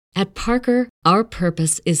At Parker, our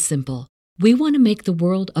purpose is simple. We want to make the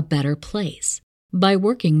world a better place by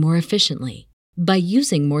working more efficiently, by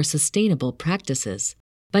using more sustainable practices,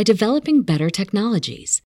 by developing better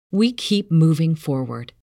technologies. We keep moving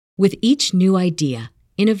forward. With each new idea,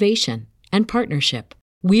 innovation, and partnership,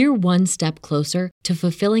 we're one step closer to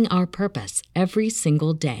fulfilling our purpose every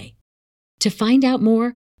single day. To find out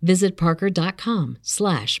more, visit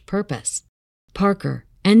parker.com/purpose. Parker,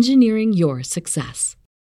 engineering your success.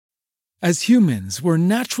 As humans, we're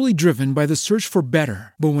naturally driven by the search for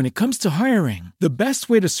better. But when it comes to hiring, the best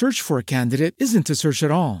way to search for a candidate isn't to search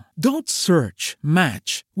at all. Don't search,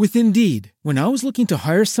 match with Indeed. When I was looking to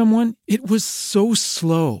hire someone, it was so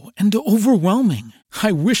slow and overwhelming.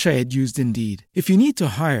 I wish I had used Indeed. If you need to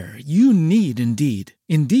hire, you need Indeed.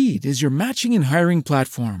 Indeed is your matching and hiring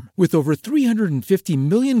platform with over 350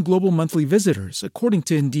 million global monthly visitors, according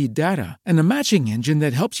to Indeed data, and a matching engine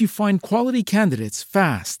that helps you find quality candidates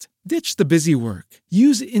fast. Ditch the busy work.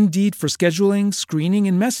 Use Indeed for scheduling, screening,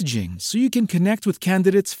 and messaging so you can connect with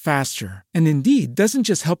candidates faster. And Indeed doesn't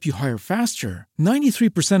just help you hire faster.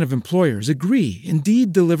 93% of employers agree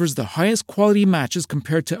Indeed delivers the highest quality matches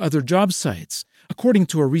compared to other job sites, according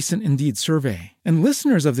to a recent Indeed survey. And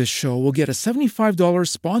listeners of this show will get a $75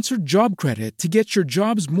 sponsored job credit to get your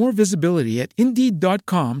jobs more visibility at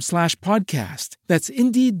Indeed.com/podcast. That's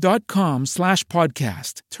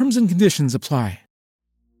Indeed.com/podcast. Terms and conditions apply.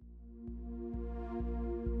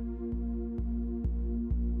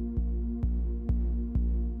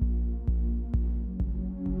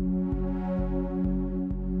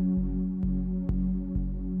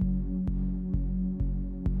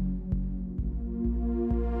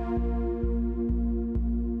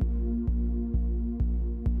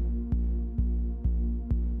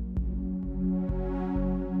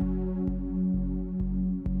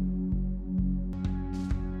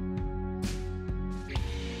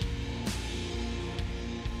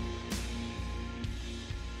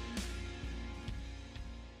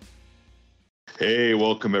 Hey,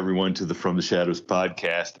 welcome everyone to the From the Shadows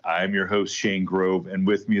podcast. I'm your host, Shane Grove, and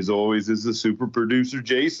with me as always is the super producer,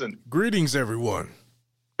 Jason. Greetings, everyone.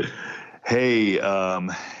 Hey,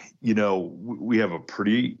 we have a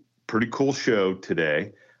pretty cool show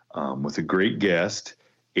today with a great guest,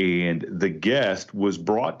 and the guest was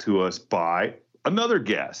brought to us by another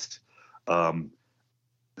guest.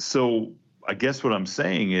 So I guess what I'm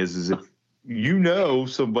saying is if you know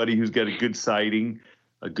somebody who's got a good sighting,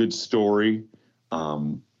 a good story,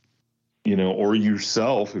 or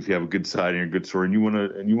yourself, if you have a good sighting or a good story and you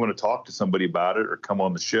want to talk to somebody about it or come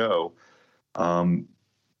on the show, in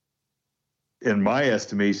my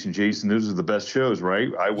estimation, Jason, those are the best shows, right?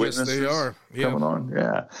 Eyewitnesses. Yes, they are. Coming on.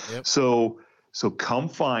 Yeah. Yep. So come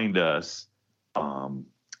find us, on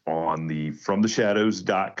the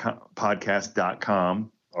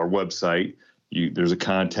FromTheShadows.podcast.com, our website. There's a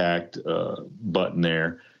contact, button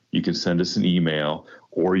there. You can send us an email,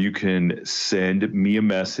 or you can send me a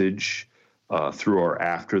message through our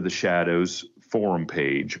After the Shadows forum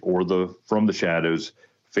page or the From the Shadows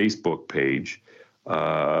Facebook page,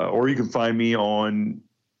 or you can find me on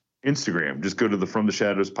Instagram. Just go to the From the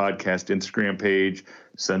Shadows podcast Instagram page,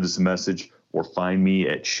 send us a message, or find me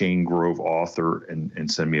at Shane Grove Author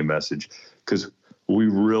and send me a message, because we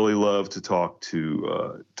really love to talk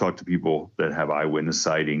to people that have eyewitness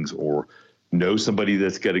sightings or know somebody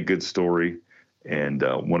that's got a good story and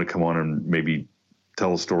want to come on and maybe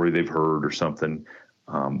tell a story they've heard or something.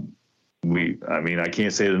 I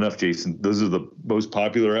can't say it enough, Jason. Those are the most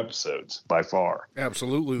popular episodes by far.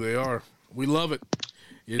 Absolutely, they are. We love it.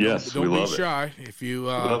 Yes, don't we be love shy. it. If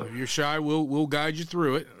you're shy, we'll guide you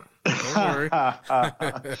through it. Don't worry.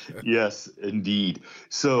 Yes, indeed.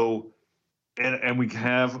 So, and we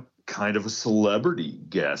have kind of a celebrity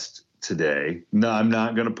guest today. No, I'm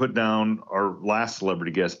not going to put down our last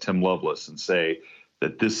celebrity guest, Tim Loveless, and say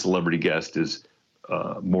that this celebrity guest is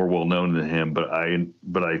more well known than him, but I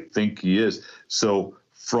think he is. So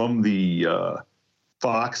from the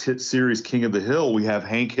Fox hit series King of the Hill, we have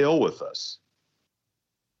Hank Hill with us.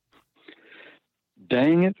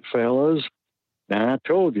 Dang it, fellas. Now, I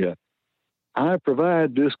told you, I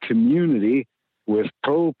provide this community with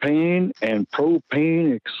propane and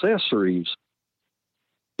propane accessories.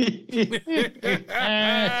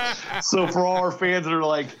 So for all our fans that are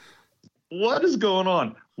like, what is going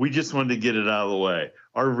on? We just wanted to get it out of the way.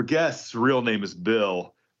 Our guest's real name is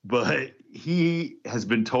Bill, but he has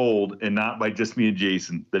been told, and not by just me and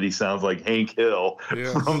Jason, that he sounds like Hank Hill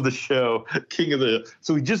from the show King of the Hill.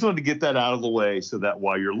 So we just wanted to get that out of the way so that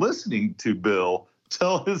while you're listening to Bill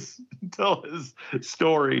tell his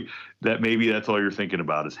story, that maybe that's all you're thinking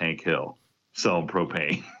about is Hank Hill. selling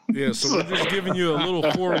propane. Yeah, so we're just giving you a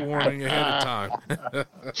little forewarning ahead of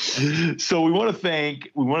time. So we want to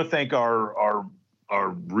thank our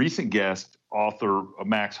recent guest, author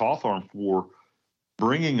Max Hawthorne, for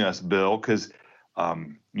bringing us Bill, because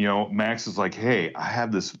Max is like, hey, I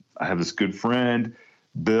have this good friend,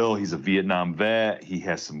 Bill. He's a Vietnam vet. He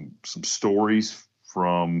has some stories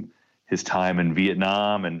from his time in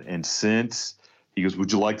Vietnam and since. He goes,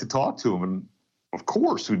 would you like to talk to him? And of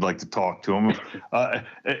course, we'd like to talk to him,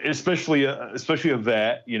 especially a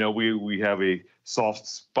vet. We have a soft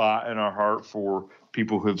spot in our heart for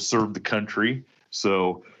people who have served the country.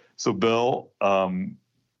 So Bill, welcome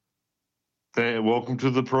to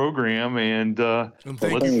the program, and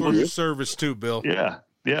thank you for your service too, Bill. Yeah.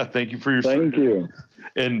 Thank you for your service. Thank you,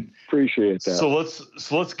 and appreciate that. So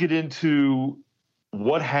let's get into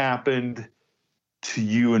what happened to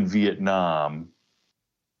you in Vietnam.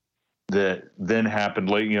 That then happened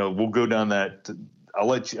later. We'll go down that. I'll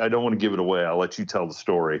let you. I don't want to give it away. I'll let you tell the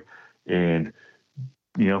story, and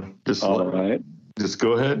just just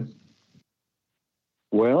go ahead.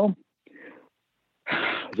 Well,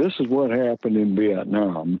 this is what happened in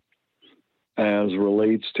Vietnam as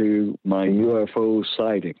relates to my UFO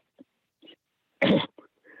sighting.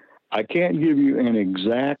 I can't give you an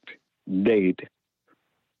exact date,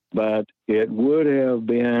 but it would have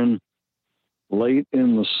been late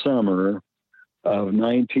in the summer of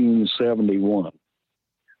 1971,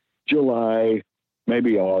 July,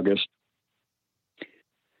 maybe August.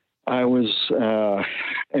 I was I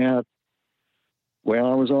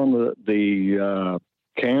was on the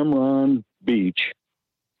Cam Ranh Beach,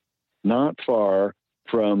 not far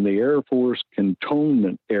from the Air Force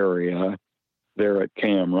cantonment area there at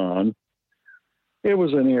Cam Ranh. It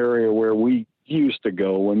was an area where we used to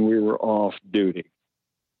go when we were off duty.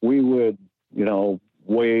 We would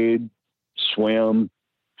wade, swim,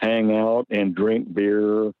 hang out, and drink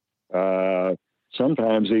beer,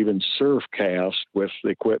 sometimes even surf cast with the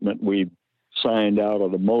equipment we signed out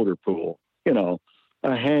of the motor pool.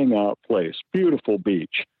 A hangout place, beautiful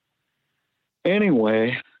beach.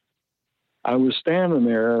 Anyway, I was standing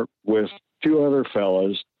there with two other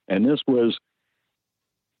fellas, and this was,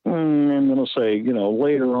 I'm going to say,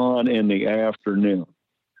 later on in the afternoon.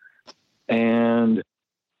 And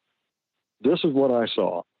this is what I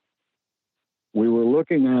saw. We were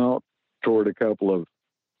looking out toward a couple of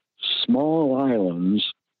small islands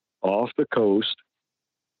off the coast.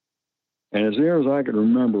 And as near as I can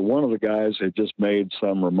remember, one of the guys had just made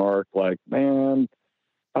some remark like, man,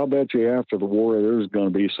 I'll bet you after the war there's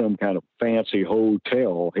going to be some kind of fancy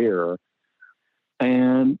hotel here.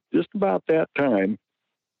 And just about that time,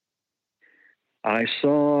 I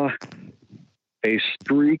saw a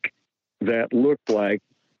streak that looked like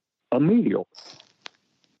a meteor.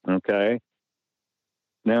 Okay.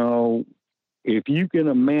 Now, if you can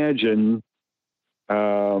imagine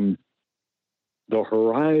the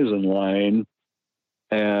horizon line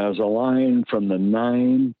as a line from the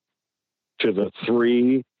 9 to the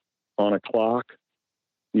 3 on a clock,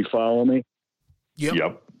 you follow me?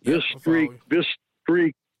 Yep. The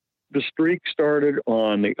streak started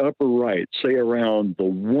on the upper right, say around the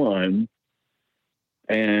 1,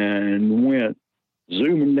 and went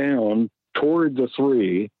zooming down toward the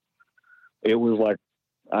 3. It was like,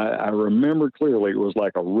 I remember clearly, it was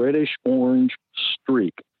like a reddish orange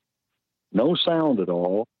streak. No sound at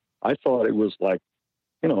all. I thought it was like,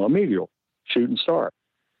 a meteor, shooting star.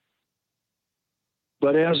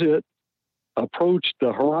 But as it approached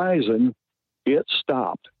the horizon, it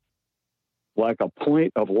stopped like a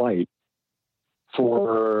point of light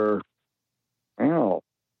for,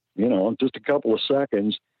 just a couple of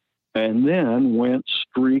seconds, and then went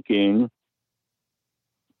streaking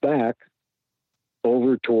back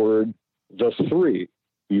over toward the 3.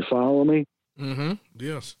 You follow me? Mm-hmm.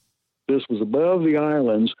 Yes. This was above the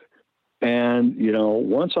islands. And,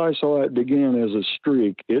 once I saw it begin as a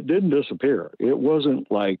streak, it didn't disappear. It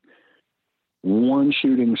wasn't like one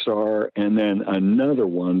shooting star and then another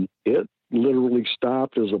one. It literally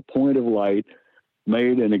stopped as a point of light,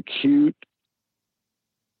 made an acute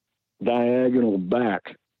diagonal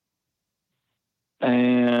back.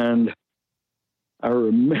 And I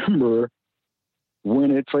remember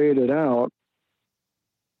when it faded out,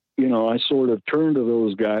 I sort of turned to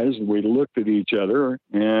those guys and we looked at each other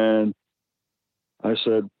and I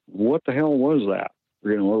said, what the hell was that?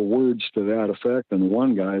 Or words to that effect. And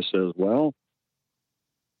one guy says, well,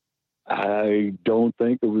 I don't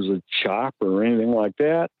think it was a chop or anything like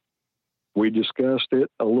that. We discussed it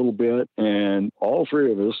a little bit, and all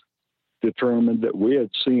three of us determined that we had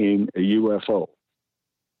seen a UFO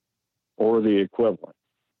or the equivalent.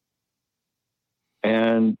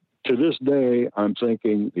 And to this day, I'm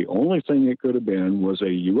thinking the only thing it could have been was a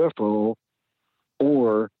UFO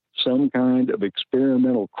or some kind of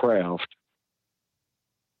experimental craft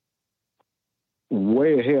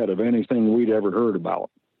way ahead of anything we'd ever heard about.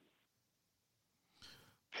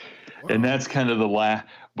 And that's kind of the last,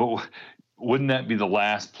 but wouldn't that be the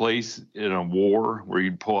last place in a war where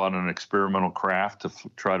you'd pull out an experimental craft to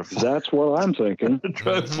try to fly? That's what I'm thinking.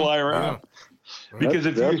 Try to fly around. Yeah.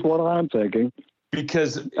 Because that's what I'm thinking.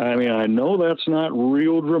 Because I mean, I know that's not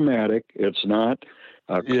real dramatic. It's not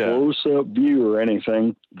a close-up view or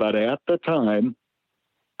anything. But at the time,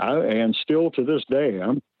 and still to this day,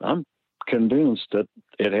 I'm convinced that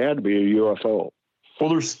it had to be a UFO. Well,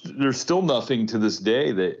 there's still nothing to this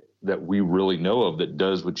day that we really know of that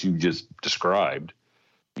does what you just described.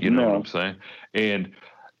 You know what I'm saying? And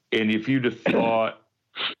if you'd have thought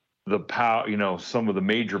the power, some of the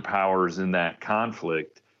major powers in that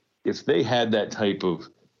conflict, if they had that type of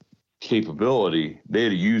capability,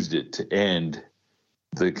 they'd have used it to end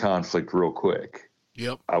the conflict real quick.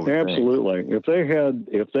 Yep. Absolutely. If they had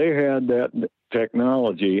that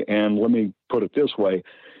technology, and let me put it this way,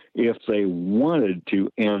 if they wanted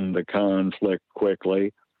to end the conflict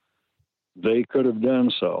quickly, they could have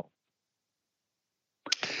done so.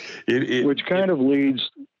 Which kind of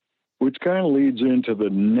leads into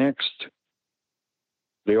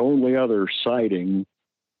the only other sighting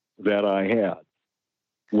that I had.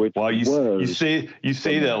 Which you say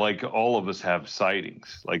that like all of us have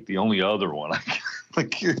sightings. Like the only other one I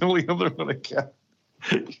got.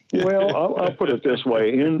 Well, I'll put it this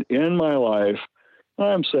way. In my life,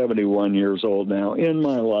 I'm 71 years old now. In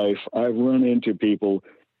my life, I've run into people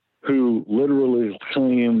who literally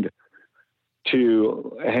claimed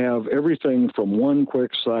to have everything from one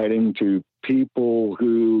quick sighting to people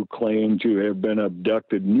who claim to have been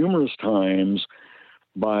abducted numerous times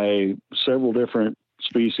by several different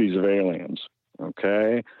species of aliens.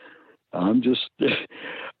 Okay. I'm just saying,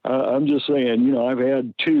 I've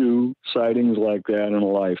had 2 sightings like that in a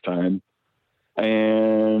lifetime,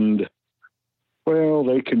 and well,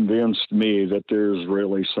 they convinced me that there's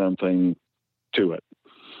really something to it.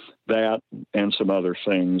 That and some other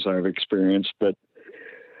things I've experienced. But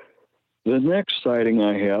the next sighting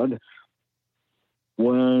I had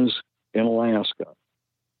was in Alaska,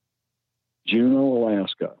 Juneau,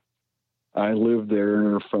 Alaska. I lived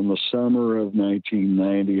there from the summer of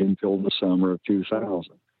 1990 until the summer of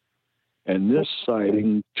 2000. And this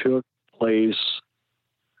sighting took place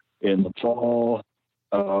in the fall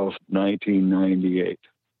of 1998.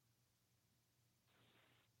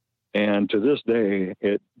 And to this day,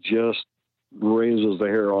 it just raises the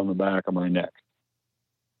hair on the back of my neck.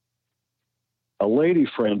 A lady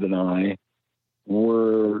friend and I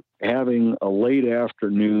were having a late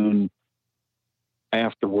afternoon,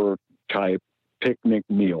 after work type picnic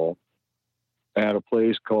meal at a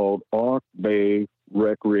place called Auk Bay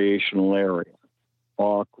Recreational Area,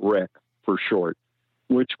 Auk Rec for short,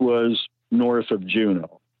 which was north of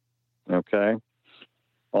Juneau, okay,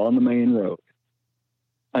 on the main road.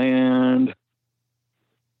 And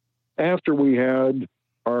after we had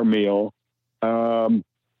our meal, I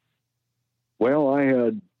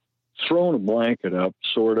had thrown a blanket up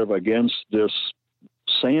sort of against this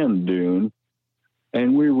sand dune,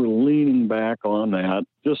 and we were leaning back on that,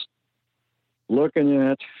 just looking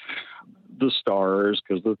at the stars,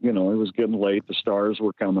 because, it was getting late. The stars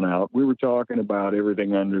were coming out. We were talking about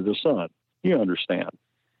everything under the sun. You understand.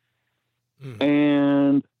 Mm.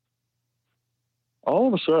 And all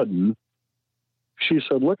of a sudden, she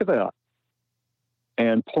said, "Look at that,"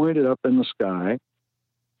 and pointed up in the sky.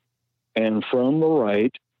 And from the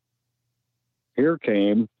right, here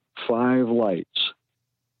came 5 lights,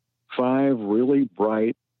 5 really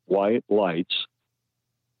bright white lights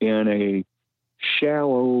in a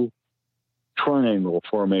shallow triangle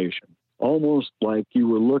formation, almost like you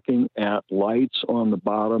were looking at lights on the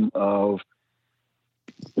bottom of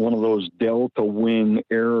one of those Delta Wing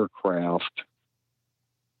aircraft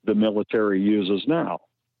the military uses now.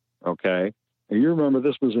 Okay. And you remember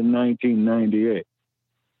this was in 1998.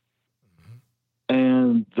 Mm-hmm.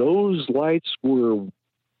 And those lights were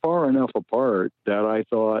far enough apart that I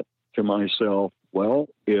thought to myself, well,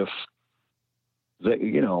 if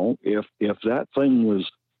that thing was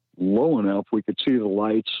low enough, we could see the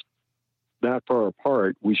lights that far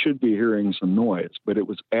apart, we should be hearing some noise, but it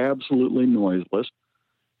was absolutely noiseless.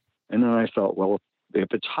 And then I thought, well,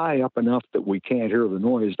 if it's high up enough that we can't hear the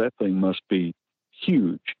noise, that thing must be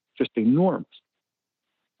huge, just enormous.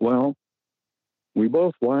 Well, we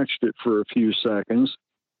both watched it for a few seconds.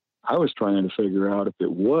 I was trying to figure out if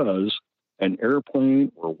it was an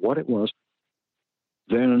airplane or what it was.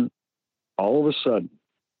 Then all of a sudden,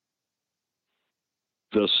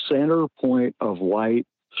 the center point of light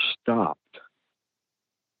stopped,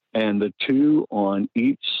 and the two on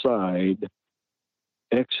each side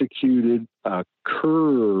executed a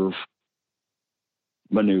curve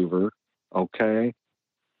maneuver, okay?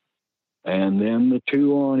 And then the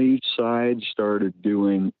two on each side started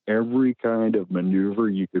doing every kind of maneuver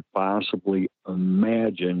you could possibly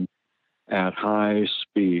imagine at high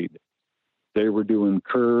speed. They were doing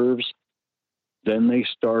curves. Then they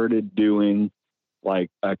started doing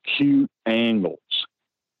like acute angles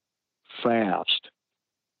fast.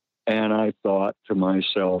 And I thought to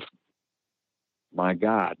myself, my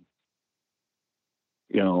God,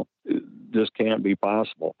 this can't be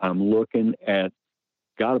possible. I'm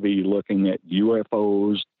got to be looking at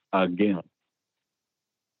UFOs again.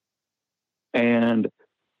 And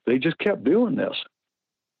they just kept doing this.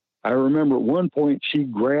 I remember at one point she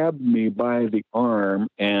grabbed me by the arm,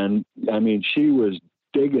 and she was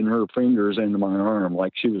digging her fingers into my arm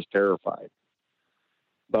like she was terrified.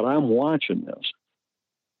 But I'm watching this,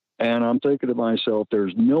 and I'm thinking to myself,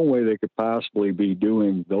 there's no way they could possibly be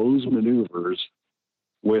doing those maneuvers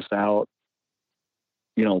without,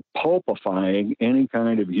 pulpifying any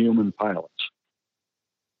kind of human pilots.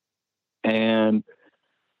 And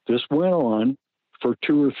this went on for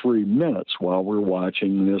 2 or 3 minutes while we're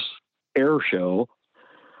watching this air show.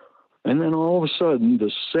 And then all of a sudden,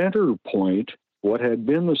 the center point, what had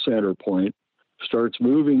been the center point, starts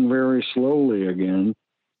moving very slowly again.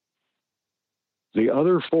 The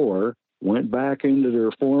other 4 went back into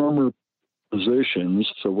their former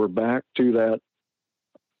positions. So we're back to that,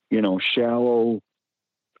 shallow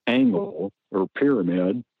angle or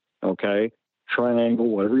pyramid, okay, triangle,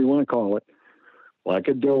 whatever you want to call it, like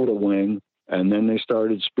a delta wing. And then they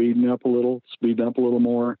started speeding up a little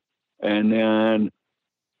more. And then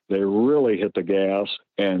they really hit the gas,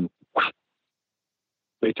 and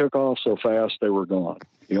they took off so fast they were gone.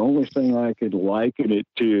 The only thing I could liken it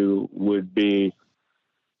to would be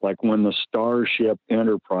like when the Starship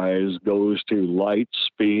Enterprise goes to light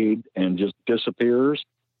speed and just disappears.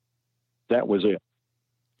 That was it.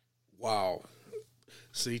 Wow.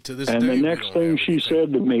 See, to this and day, the next thing she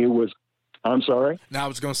said to me was, I'm sorry? Now, I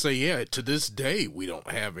was going to say, yeah, to this day, we don't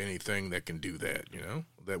have anything that can do that,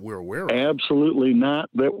 that we're aware of. Absolutely not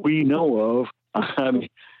that we know of. I mean,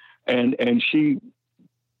 and she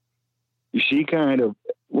kind of,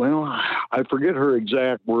 well, I forget her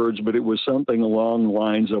exact words, but it was something along the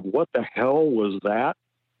lines of, what the hell was that?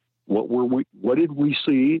 What did we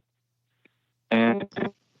see? And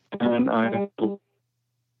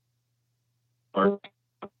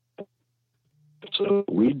so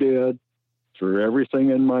we did, threw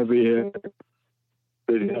everything in my vehicle,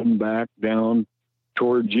 heading back down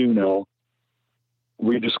toward Juneau.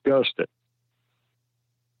 We discussed it,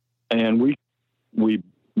 and we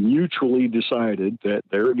mutually decided that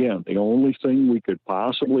there again, the only thing we could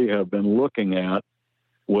possibly have been looking at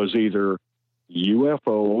was either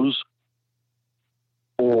UFOs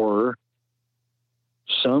or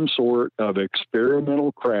some sort of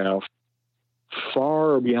experimental craft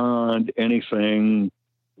far beyond anything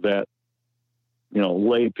that,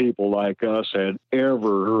 lay people like us had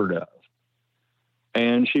ever heard of.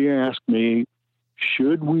 And she asked me,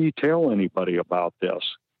 should we tell anybody about this?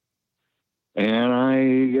 And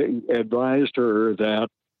I advised her that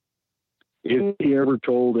if he ever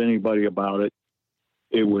told anybody about it,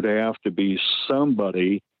 it would have to be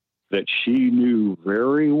somebody that she knew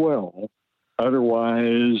very well.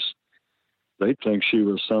 Otherwise, they'd think she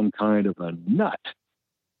was some kind of a nut.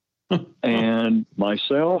 And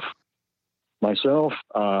myself,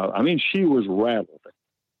 she was rattled.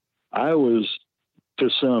 I was to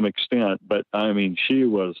some extent, but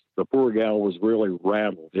the poor gal was really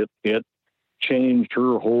rattled. It changed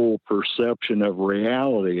her whole perception of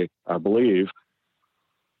reality, I believe.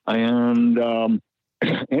 And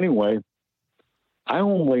anyway, I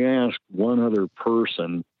only asked one other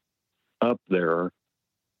person up there,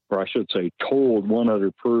 or I should say told one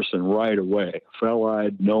other person right away, a fellow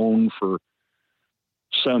I'd known for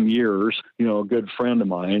some years, a good friend of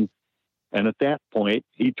mine. And at that point,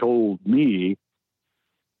 he told me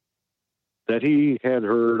that he had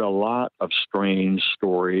heard a lot of strange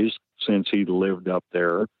stories since he'd lived up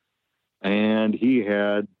there. And he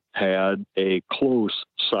had had a close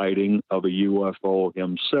sighting of a UFO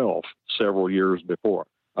himself several years before,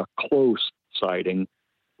 a close sighting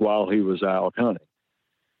while he was out hunting.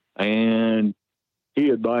 And he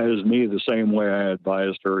advised me the same way I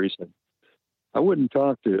advised her. He said, I wouldn't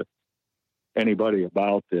talk to anybody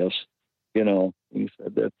about this. He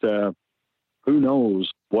said that who knows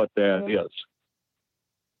what that is.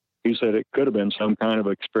 He said it could have been some kind of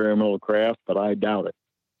experimental craft, but I doubt it.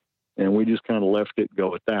 and we just kind of left it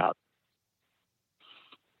go at that.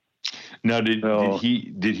 Now, did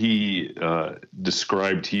he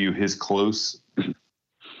describe to you his close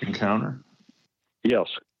encounter? Yes.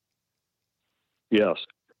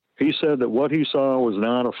 He said that what he saw was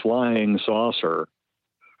not a flying saucer.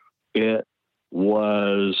 It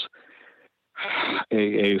was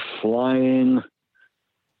a flying,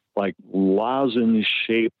 like,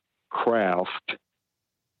 lozenge-shaped craft,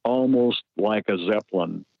 almost like a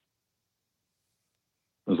Zeppelin,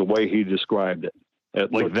 was the way he described it.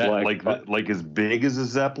 It like that, like as big as a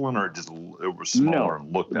Zeppelin, or just it was smaller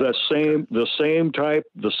and looked the same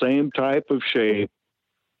type of shape,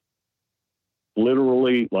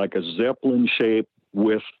 literally like a Zeppelin shape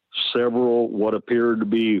with several what appeared to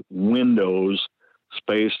be windows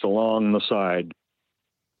spaced along the side.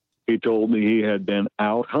 He told me he had been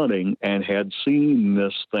out hunting and had seen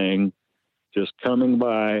this thing just coming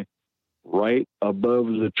by right above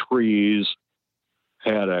the trees,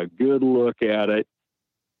 had a good look at it.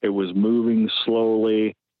 It was moving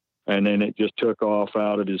slowly, and then it just took off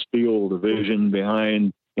out of his field of vision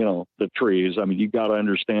behind, the trees. I mean, you got to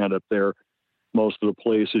understand up there, most of the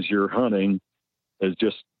places you're hunting is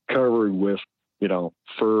just covered with,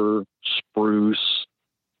 fir, spruce,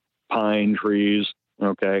 pine trees.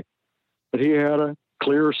 Okay. But he had a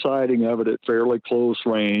clear sighting of it at fairly close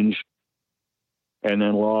range and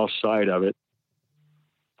then lost sight of it.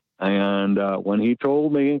 And when he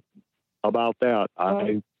told me about that,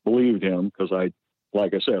 I believed him because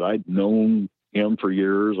like I said, I'd known him for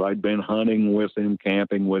years. I'd been hunting with him,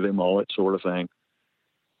 camping with him, all that sort of thing.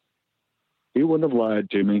 He wouldn't have lied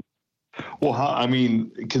to me. Well,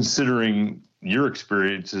 considering your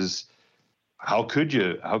experiences, how could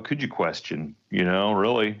you question,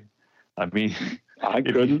 really? I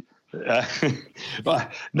couldn't.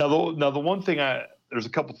 Now the one thing there's a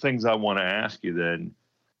couple things I want to ask you then.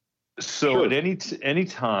 So sure. At any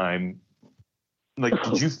time, like,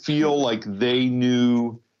 did you feel like they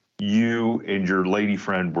knew you and your lady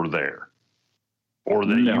friend were there, or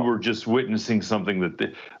that you were just witnessing something that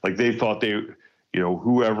they thought they,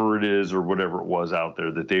 whoever it is or whatever it was out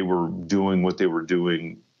there, that they were doing what they were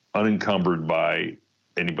doing unencumbered by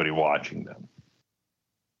anybody watching them?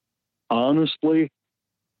 Honestly,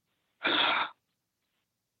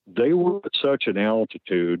 they were at such an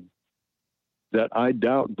altitude that I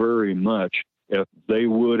doubt very much if they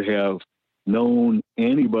would have known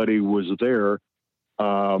anybody was there.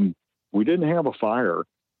 We didn't have a fire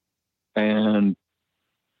and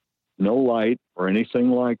no light or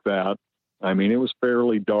anything like that. I mean, it was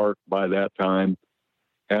fairly dark by that time,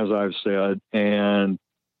 as I've said. And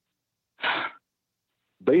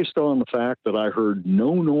based on the fact that I heard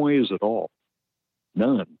no noise at all,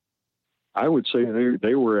 none, I would say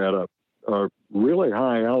they were at a really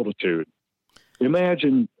high altitude.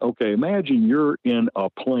 Imagine you're in a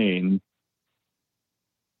plane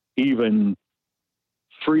even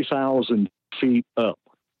 3,000 feet up,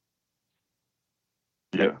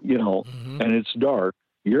 Mm-hmm. and it's dark.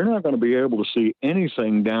 You're not going to be able to see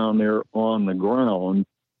anything down there on the ground,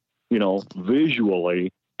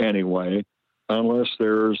 visually anyway, unless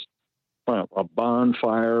there's a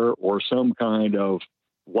bonfire or some kind of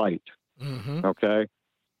light. Mm-hmm. Okay.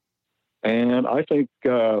 And I think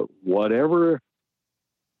whatever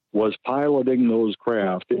was piloting those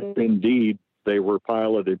craft, if indeed they were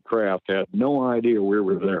piloted craft, had no idea we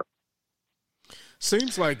were there.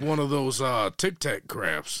 Seems like one of those Tic Tac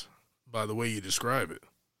crafts, by the way you describe it.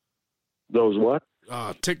 Those what?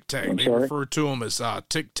 Tic Tac. They refer to them as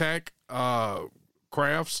Tic Tac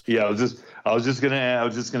crafts. Yeah, I was just gonna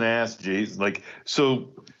ask, Jason. Like, so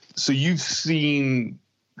you've seen.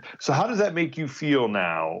 So how does that make you feel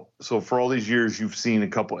now? So for all these years, you've seen a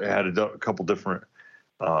couple different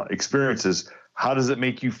experiences. How does it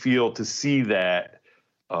make you feel to see that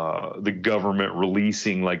the government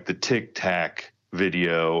releasing like the Tic Tac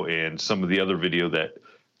video and some of the other video that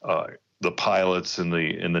the pilots in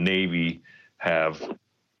the Navy have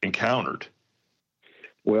encountered?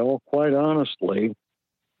 Well, quite honestly,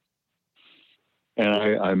 and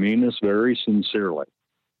I mean this very sincerely,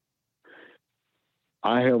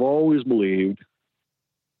 I have always believed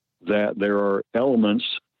that there are elements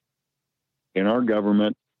in our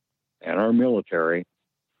government and our military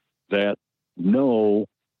that know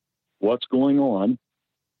what's going on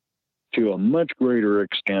to a much greater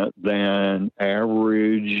extent than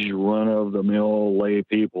average run-of-the-mill lay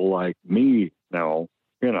people like me know,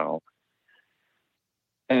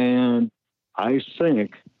 And I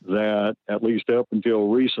think that, at least up until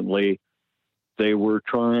recently, they were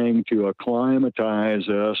trying to acclimatize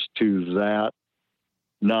us to that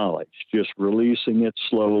knowledge, just releasing it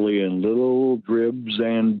slowly in little dribs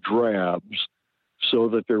and drabs so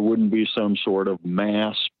that there wouldn't be some sort of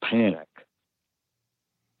mass panic.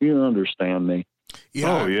 You understand me?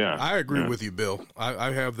 Yeah, Oh, yeah. I agree Yeah. with you, Bill.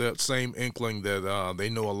 I have that same inkling that they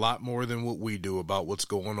know a lot more than what we do about what's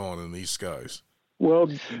going on in these skies. Well,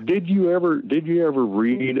 did you ever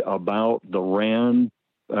read about the RAND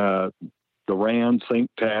think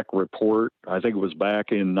tank report? I think it was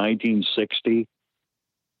back in 1960.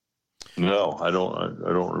 No, I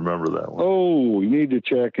don't remember that one. Oh, you need to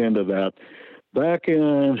check into that. Back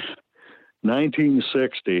in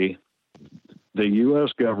 1960, the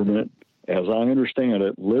U.S. government, as I understand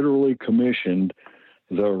it, literally commissioned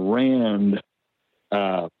the RAND,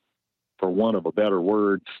 for want of a better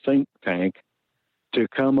word, think tank, to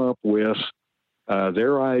come up with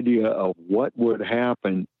their idea of what would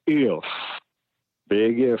happen if,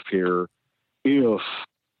 big if here, if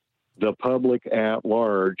the public at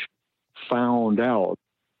large found out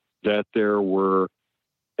that there were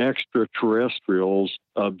extraterrestrials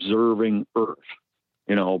observing Earth,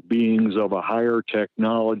 beings of a higher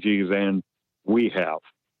technology than we have.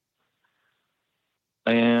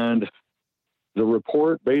 And the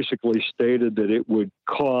report basically stated that it would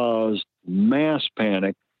cause mass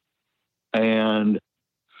panic and,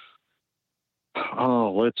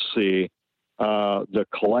 the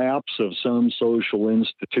collapse of some social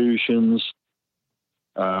institutions.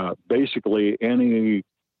 Basically, any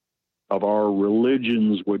of our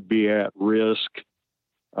religions would be at risk.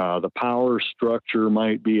 The power structure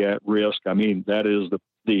might be at risk. I mean, that is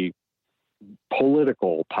the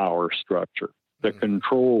political power structure. The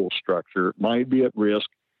control structure might be at risk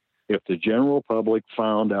if the general public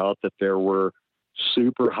found out that there were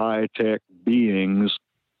super high-tech beings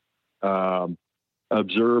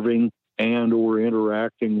observing and or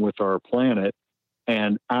interacting with our planet,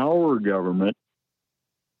 and our government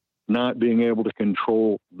not being able to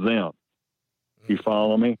control them. You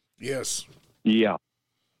follow me? Yes. Yeah.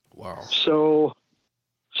 Wow. So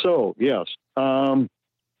yes. I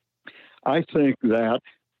think that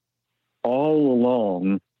all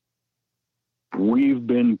along we've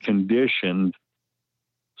been conditioned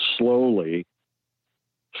slowly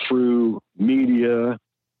through media,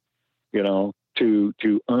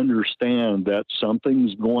 to understand that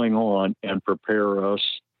something's going on and prepare us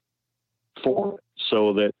for it,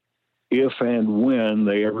 so that if and when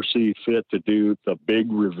they ever see fit to do the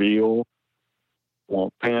big reveal,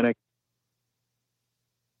 won't panic.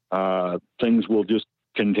 Things will just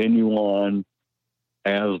continue on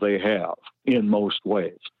as they have in most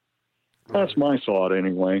ways. That's my thought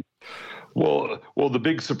anyway. Well, the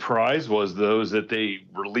big surprise was those that they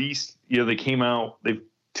released, they came out, they've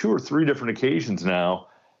 2 or 3 different occasions now,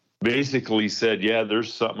 basically said, yeah,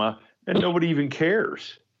 there's something, and nobody even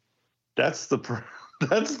cares. That's the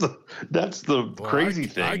crazy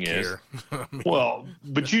thing is, well,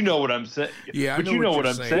 but you know what I'm saying. Yeah, but you know what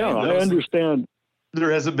I'm saying. Yeah, I understand.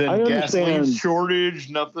 There hasn't been gasoline shortage,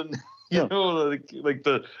 nothing. You know, like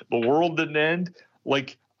the world didn't end.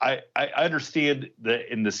 Like I understand that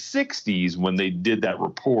in the 60s when they did that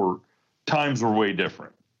report, times were way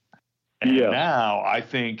different. And now I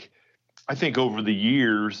think over the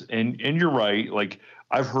years, and you're right. Like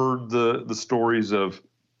I've heard the stories of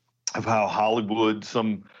how Hollywood,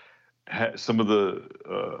 some of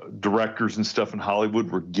the directors and stuff in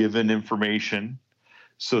Hollywood were given information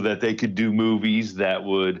so that they could do movies that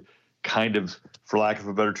would kind of, for lack of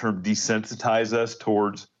a better term, desensitize us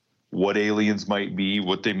towards what aliens might be,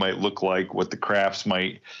 what they might look like, what the crafts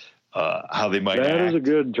might, how they might act. That is a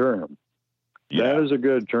good term. Yeah. That is a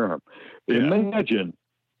good term. Yeah.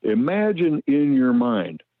 Imagine in your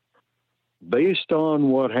mind, based on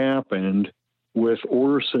what happened with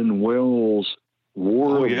Orson Welles'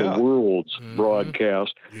 War of the Worlds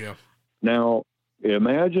broadcast. Yeah. Now,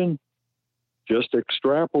 imagine just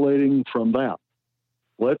extrapolating from that.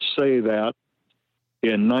 Let's say that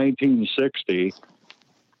in 1960,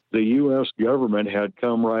 the U.S. government had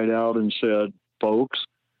come right out and said, folks,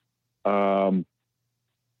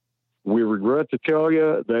 we regret to tell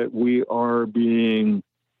you that we are being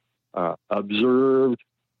observed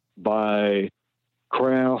by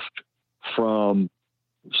craft from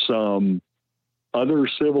some other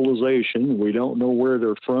civilization. We don't know where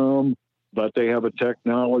they're from, but they have a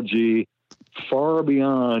technology far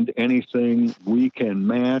beyond anything we can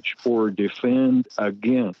match or defend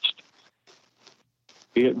against.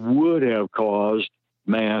 It would have caused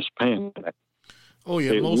mass panic. Oh,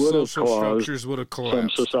 yeah, most social structures would have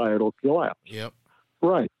collapsed. Some societal collapse. Yep.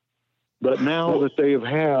 Right. But now that they've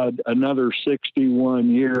had another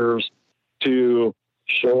 61 years to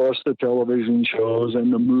show us the television shows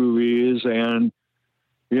and the movies and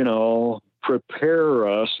prepare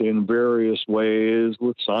us in various ways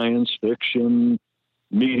with science fiction,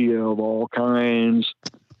 media of all kinds,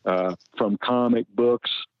 from comic books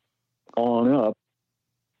on up.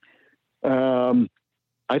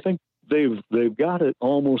 I think they've got it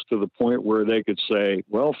almost to the point where they could say,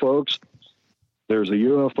 well, folks, there's a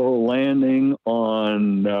UFO landing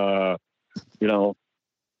on,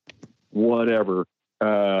 whatever,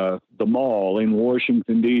 the mall in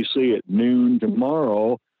Washington, D.C. at noon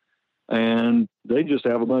tomorrow. And they just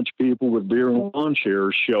have a bunch of people with beer and lawn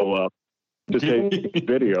chairs show up to take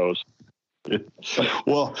videos.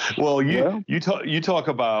 Well, you talk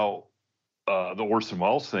about the Orson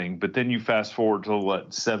Welles thing, but then you fast forward to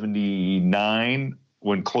 79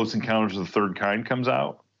 when Close Encounters of the Third Kind comes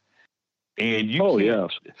out, and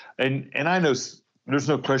and I know there's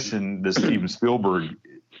no question that Steven Spielberg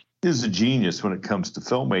is a genius when it comes to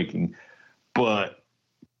filmmaking, but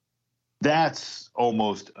that's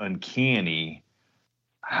almost uncanny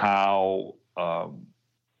how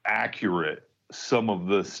accurate some of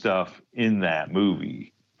the stuff in that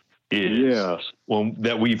movie is. Yes. Well,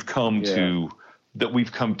 that we've come to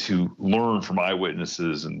learn from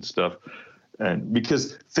eyewitnesses and stuff. And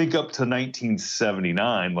because think up to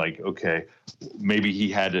 1979, okay, maybe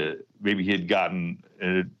he had gotten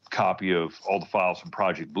a copy of all the files from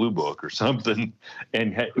Project Blue Book or something,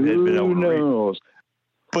 and had been able to read.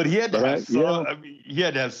 But he had to have he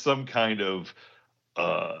had to have some kind of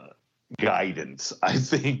guidance, I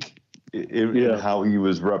think, in how he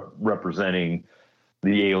was representing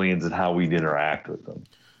the aliens and how we'd interact with them.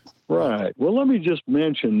 Right. Well, let me just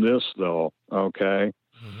mention this, though, okay?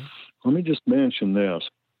 Mm-hmm. Let me just mention this.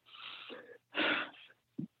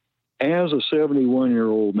 As a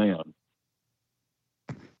 71-year-old man,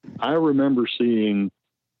 I remember seeing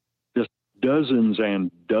just dozens and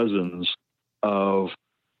dozens of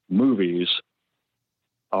movies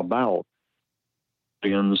about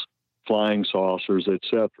aliens, flying saucers,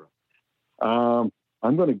 etc.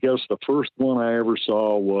 I'm going to guess the first one I ever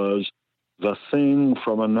saw was The Thing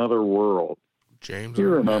from Another World. James, you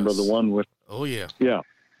remember the one with? Oh yeah,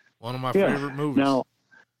 one of my yeah. favorite movies. Now,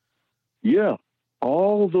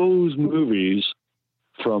 all those movies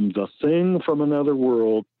from The Thing from Another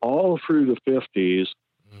World, all through the 50s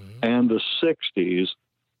and the 60s,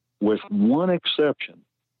 with one exception,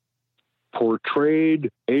 portrayed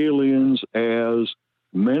aliens as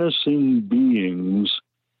menacing beings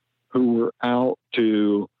who were out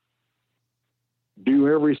to do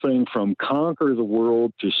everything from conquer the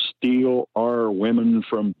world to steal our women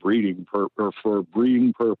from for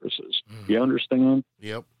breeding purposes. Mm-hmm. You understand?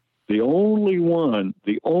 Yep. The only one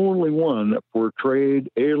that portrayed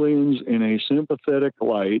aliens in a sympathetic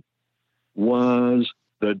light was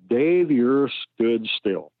The Day the Earth Stood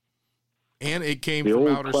Still. And it came the from old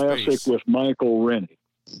outer classic space with Michael Rennie,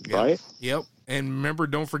 right? Yep. And remember,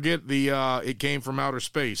 don't forget It Came from Outer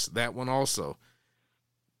Space. That one also,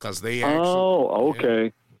 because they actually. Oh,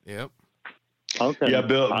 okay. Yep. Okay. Yeah,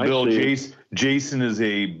 Bill. Jason is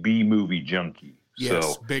a B movie junkie.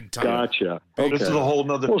 Yes, so. Big time. Gotcha. Okay. This is a whole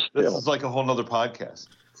nother. Well, this is like a whole nother podcast.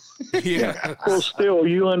 Yeah. Well, still,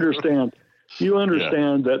 you understand.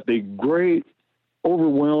 That the great,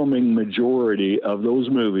 overwhelming majority of those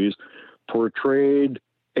movies portrayed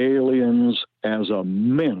aliens as a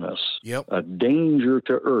menace, a danger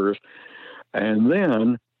to Earth. And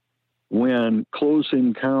then when Close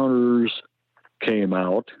Encounters came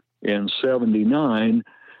out in 79,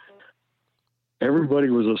 everybody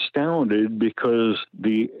was astounded because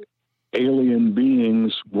the alien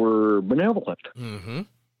beings were benevolent. Mm-hmm.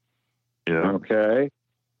 Yeah. Okay.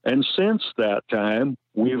 And since that time,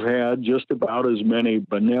 we've had just about as many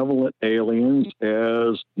benevolent aliens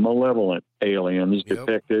as malevolent aliens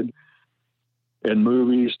depicted in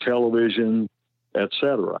movies, television,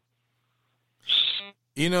 etc.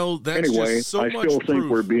 That's just so much I still think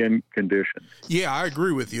proof. we're being conditioned. Yeah, I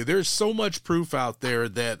agree with you. There's so much proof out there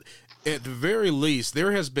that, at the very least,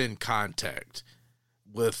 there has been contact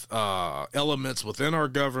with elements within our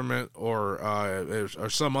government or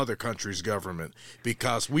some other country's government,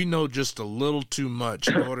 because we know just a little too much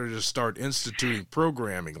in order to start instituting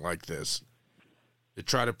programming like this to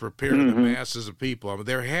try to prepare the masses of people. I mean,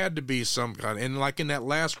 there had to be some kind, and like in that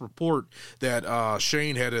last report that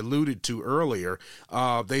Shane had alluded to earlier,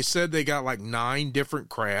 they said they got like 9 different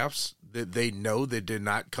crafts that they know that did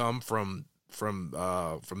not come from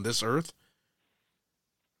this earth.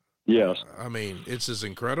 Yes. I mean, it's just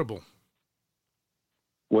incredible.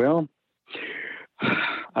 Well,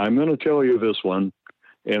 I'm going to tell you this one.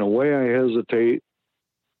 In a way, I hesitate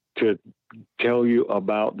to tell you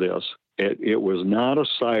about this. It was not a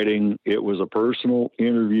sighting. It was a personal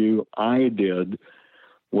interview I did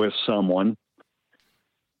with someone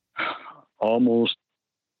almost,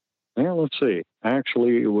 well, let's see,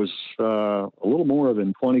 actually it was a little more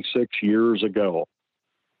than 26 years ago.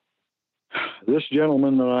 This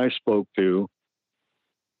gentleman that I spoke to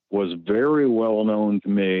was very well known to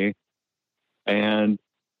me, and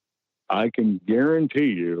I can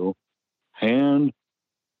guarantee you, hand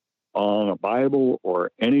on a Bible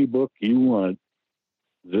or any book you want,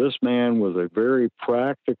 this man was a very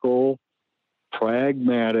practical,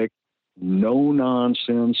 pragmatic,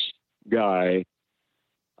 no-nonsense guy,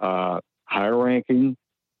 high-ranking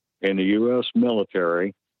in the U.S.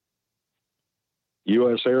 military,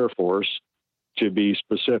 U.S. Air Force, to be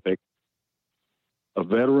specific, a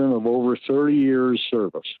veteran of over 30 years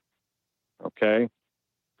service. Okay?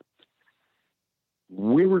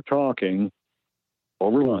 We were talking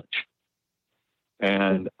over lunch,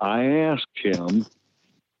 and I asked him,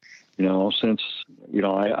 since,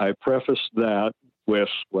 I prefaced that with,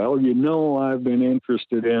 well, I've been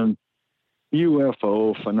interested in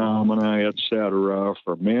UFO phenomena, etc.,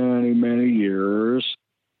 for many, many years.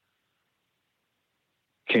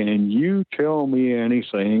 Can you tell me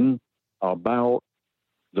anything about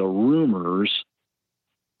the rumors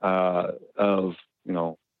of,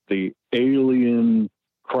 the alien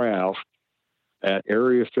craft at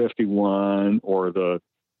Area 51, or the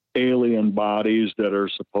alien bodies that are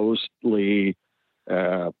supposedly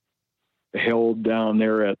held down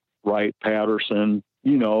there at Wright-Patterson?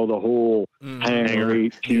 The whole Hangar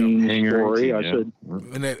 18 story. I said,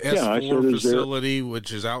 and that S4 facility,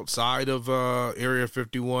 which is outside of Area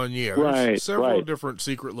 51. Yeah, there's several different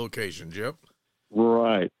secret locations. Yep.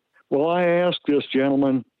 Right. Well, I asked this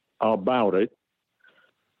gentleman about it,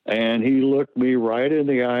 and he looked me right in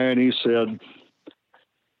the eye and he said,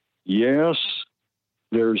 yes,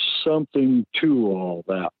 there's something to all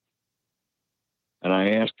that. And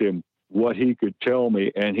I asked him what he could tell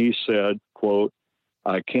me, and he said, quote,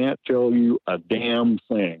 I can't tell you a damn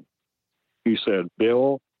thing. He said,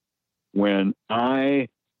 Bill, when I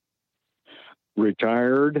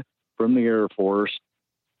retired from the Air Force,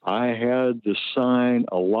 I had to sign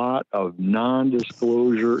a lot of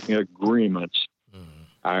non-disclosure agreements. Mm-hmm.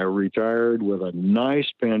 I retired with a nice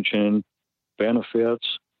pension,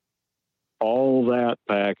 benefits, all that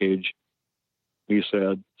package. He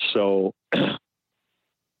said, so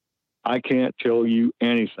I can't tell you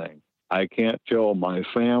anything. I can't tell my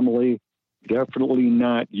family, definitely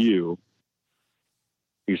not you.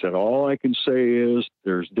 He said, all I can say is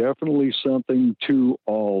there's definitely something to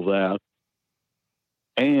all that.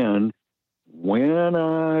 And when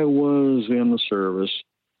I was in the service,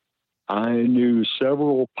 I knew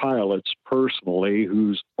several pilots personally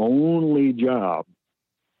whose only job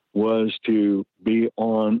was to be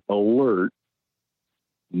on alert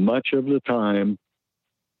much of the time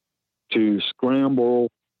to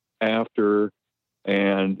scramble after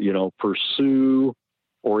and, pursue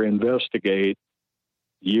or investigate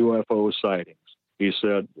UFO sightings. He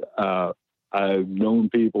said, I've known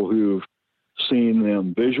people who've seen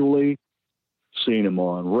them visually, seen them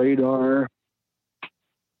on radar,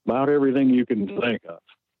 about everything you can think of.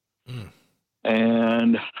 Mm.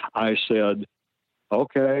 And I said,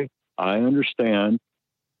 okay, I understand.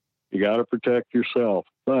 You got to protect yourself.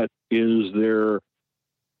 But is there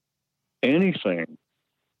anything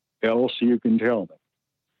else you can tell me?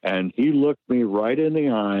 And he looked me right in the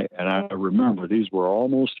eye, and I remember these were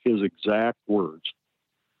almost his exact words.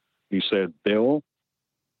 He said, Bill,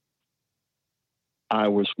 I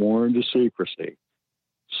was sworn to secrecy,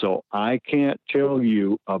 so I can't tell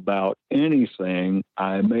you about anything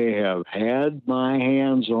I may have had my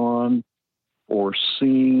hands on or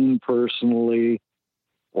seen personally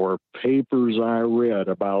or papers I read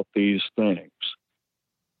about these things.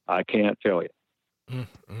 I can't tell you.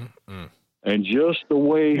 And just the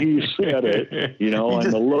way he said it,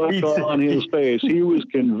 and the look on his face, he was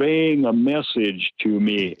conveying a message to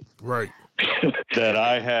me. Right. That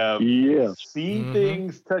I have seen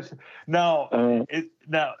things, touched. Now,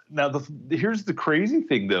 here's the crazy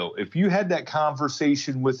thing, though. If you had that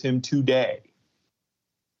conversation with him today,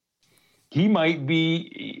 he might be,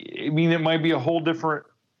 it might be a whole different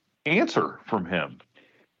answer from him.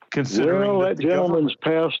 Considering that gentleman's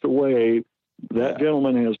passed away. That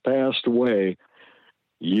gentleman has passed away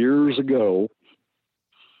years ago.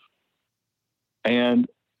 And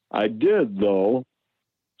I did, though,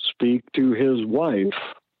 speak to his wife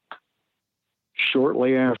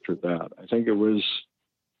shortly after that. I think it was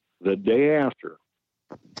the day after.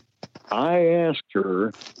 I asked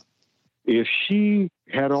her if she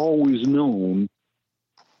had always known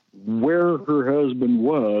where her husband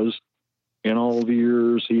was in all the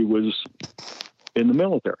years he was in the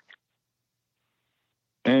military.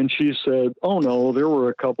 And she said, oh, no, there were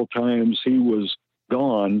a couple times he was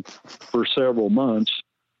gone for several months,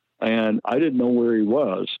 and I didn't know where he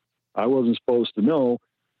was. I wasn't supposed to know,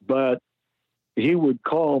 but he would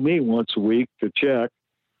call me once a week to check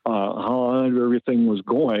how everything was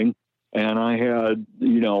going. And I had,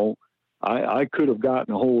 I could have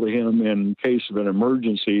gotten a hold of him in case of an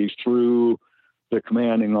emergency through the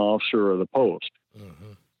commanding officer of the post.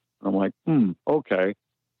 Mm-hmm. I'm like, okay.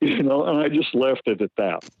 And I just left it at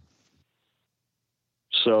that.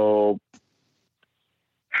 So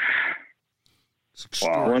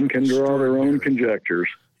one can draw their own conjectures.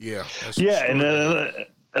 Yeah.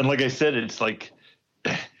 And like I said,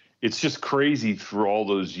 it's just crazy through all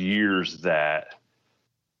those years that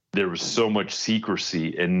there was so much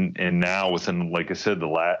secrecy, and now within, like I said,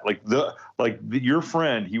 your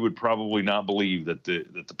friend, he would probably not believe that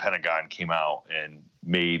the Pentagon came out and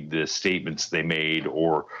made the statements they made,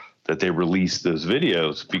 or that they released those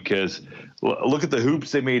videos, because look at the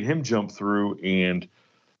hoops they made him jump through, and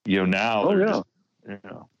now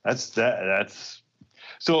that's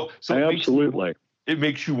so absolutely. It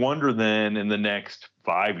makes you wonder then, in the next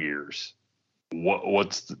 5 years, what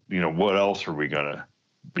else are we gonna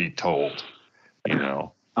be told?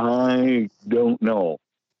 I don't know.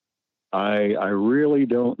 I really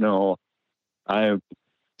don't know.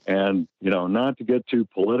 Not to get too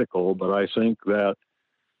political, but I think that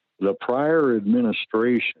the prior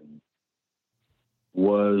administration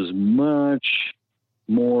was much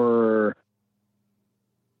more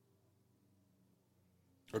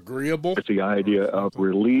agreeable with the idea of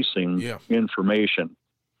releasing information.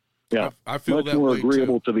 Yeah, I feel much that more way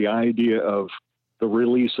agreeable too. to the idea of the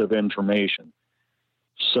release of information.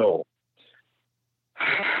 So,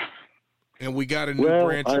 and we got a new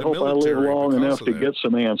branch I of the hope military. I live long enough to that. get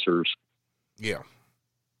some answers. Yeah,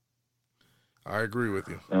 I agree with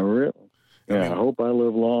you. I hope I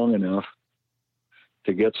live long enough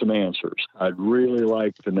to get some answers. I'd really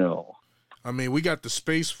like to know. I mean, we got the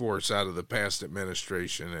Space Force out of the past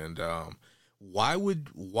administration, and why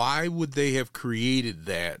would they have created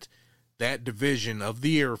that division of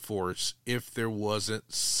the Air Force if there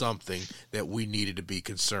wasn't something that we needed to be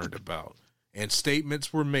concerned about? And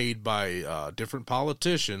statements were made by different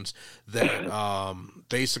politicians that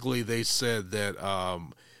basically they said that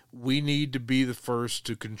we need to be the first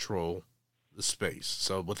to control the space.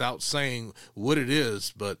 So without saying what it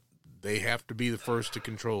is, but they have to be the first to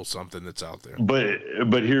control something that's out there.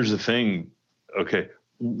 But here's the thing. Okay,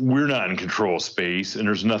 we're not in control of space, and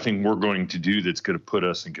there's nothing we're going to do that's going to put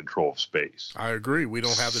us in control of space. I agree. We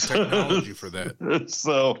don't have the technology for that.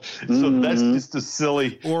 So that's just a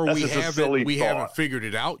silly. Or we haven't figured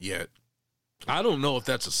it out yet. I don't know if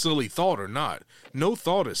that's a silly thought or not. No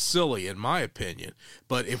thought is silly, in my opinion.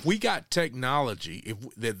 But if we got technology,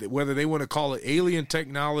 whether they want to call it alien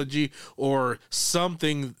technology or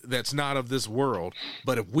something that's not of this world,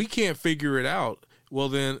 but if we can't figure it out, well,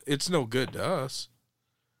 then it's no good to us.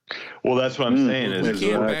 Well, that's what I'm saying. We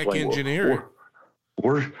can't back engineer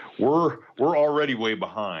it. We're already way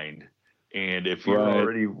behind, and if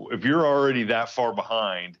you're already that far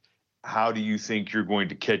behind, how do you think you're going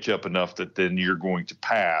to catch up enough that then you're going to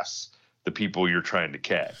pass the people you're trying to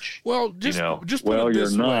catch? Well, just put it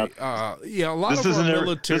this way. A lot of our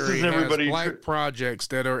military has black projects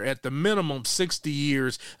that are at the minimum 60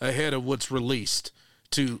 years ahead of what's released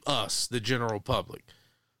to us, the general public.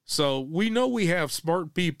 So we know we have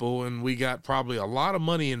smart people, and we got probably a lot of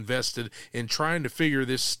money invested in trying to figure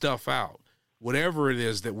this stuff out, whatever it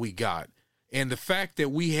is that we got. And the fact that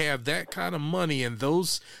we have that kind of money and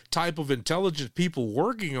those type of intelligent people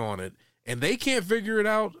working on it, and they can't figure it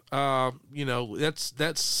out,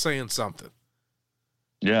 that's saying something.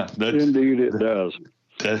 Yeah, indeed it does.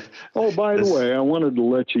 By the way, I wanted to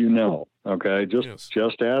let you know, okay, just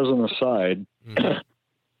as an aside. Mm-hmm.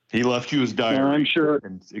 He left you his diary. Now, I'm sure.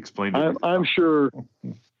 And explained it. I'm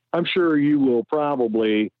sure you will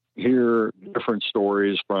probably hear different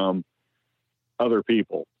stories from other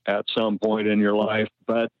people at some point in your life,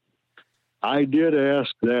 but I did ask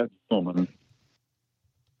that woman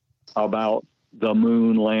about the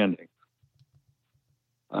moon landing.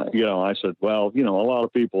 I said, well, a lot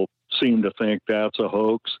of people seem to think that's a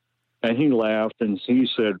hoax. And he laughed and he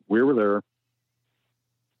said, we were there.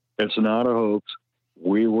 It's not a hoax.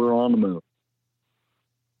 We were on the moon.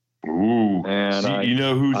 Ooh. And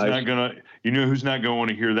who's not gonna want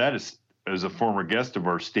to hear that as a former guest of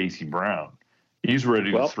ours, Stacy Brown. He's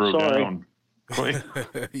ready to throw down.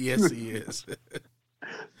 Yes, he is.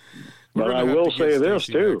 But I will say this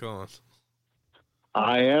too.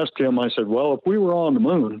 I asked him, I said, well, if we were on the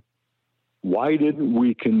moon, why didn't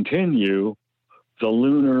we continue the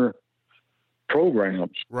lunar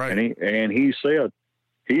programs. Right. And he said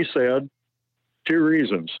 2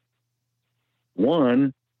 reasons.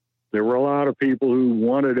 One, there were a lot of people who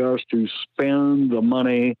wanted us to spend the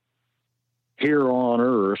money here on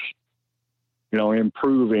Earth,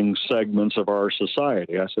 improving segments of our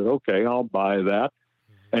society. I said, okay, I'll buy that.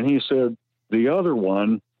 And he said, the other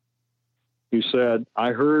one, he said,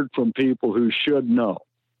 I heard from people who should know.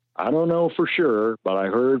 I don't know for sure, but I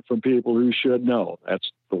heard from people who should know. That's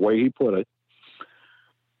the way he put it.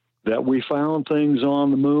 That we found things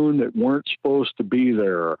on the moon that weren't supposed to be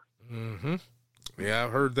there. Mm-hmm. Yeah,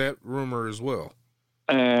 I've heard that rumor as well.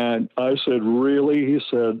 And I said, really? He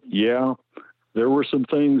said, yeah, there were some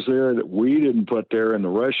things there that we didn't put there and the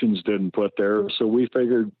Russians didn't put there. So we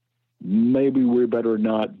figured maybe we better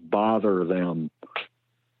not bother them.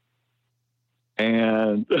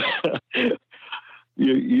 And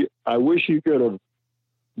I wish you could have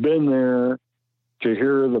been there to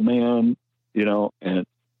hear the man, and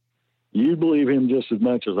you believe him just as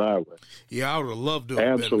much as I would. Yeah, I would have loved to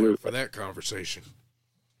have been there for that conversation.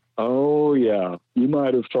 Oh, yeah. You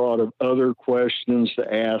might have thought of other questions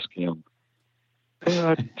to ask him.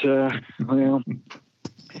 But, well,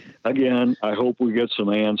 again, I hope we get some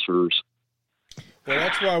answers. Well,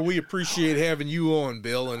 that's why we appreciate having you on,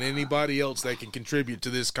 Bill, and anybody else that can contribute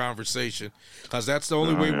to this conversation, because that's the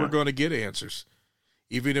only way we're going to get answers.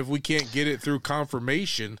 Even if we can't get it through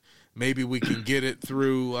confirmation, maybe we can get it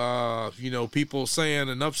through, people saying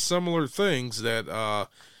enough similar things that,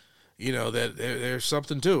 that there's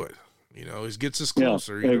something to it. It gets us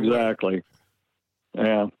closer. Yeah, exactly.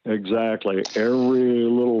 Yeah, exactly. Every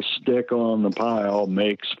little stick on the pile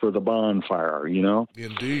makes for the bonfire,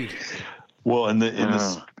 Indeed. Well, in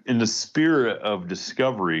the spirit of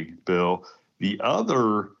discovery, Bill, the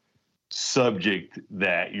other subject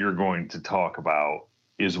that you're going to talk about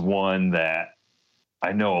is one that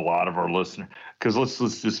I know a lot of our listeners, because let's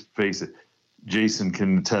just face it, Jason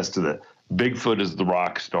can attest to that. Bigfoot is the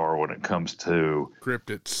rock star when it comes to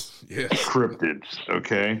cryptids. Yes. Cryptids.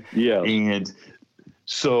 Okay. Yeah. And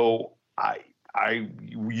so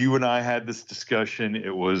you and I had this discussion.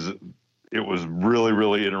 It was really,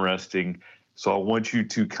 really interesting. So I want you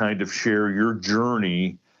to kind of share your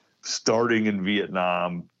journey starting in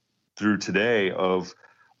Vietnam through today of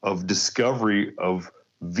discovery of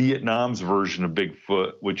Vietnam's version of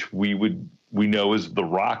Bigfoot, which we know as the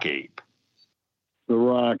rock ape. The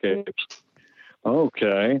rock apes.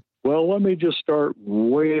 Okay. Well, let me just start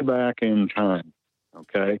way back in time.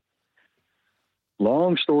 Okay.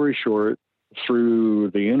 Long story short,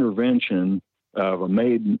 through the intervention of a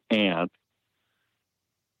maiden aunt,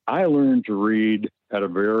 I learned to read at a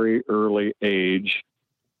very early age.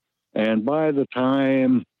 And by the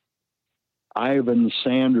time Ivan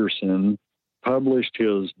Sanderson published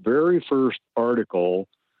his very first article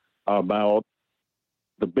about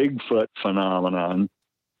the Bigfoot phenomenon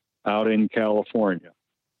out in California,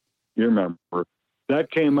 you remember,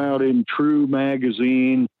 that came out in True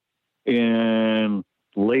magazine in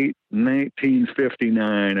late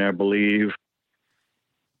 1959, I believe.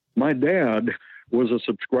 My dad was a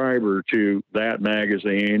subscriber to that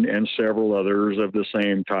magazine and several others of the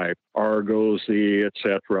same type, Argosy,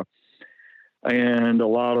 etc., and a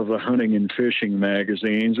lot of the hunting and fishing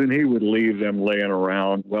magazines, and he would leave them laying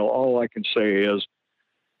around. Well, all I can say is,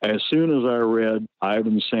 as soon as I read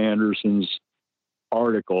Ivan Sanderson's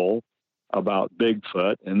article about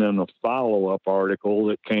Bigfoot, and then the follow-up article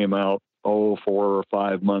that came out, 4 or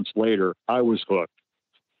 5 months later, I was hooked.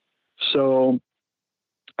 So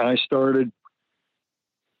I started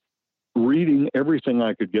reading everything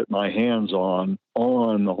I could get my hands on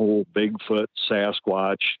the whole Bigfoot,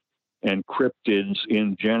 Sasquatch, and cryptids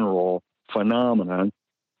in general phenomenon.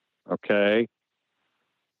 Okay.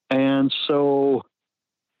 And so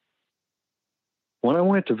when I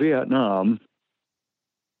went to Vietnam,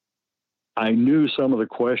 I knew some of the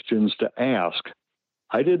questions to ask.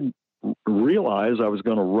 I didn't realize I was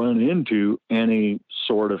going to run into any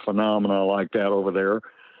sort of phenomena like that over there,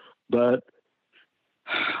 but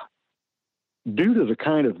due to the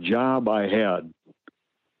kind of job I had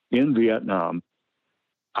in Vietnam,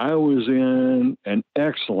 I was in an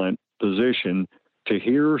excellent position to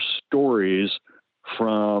hear stories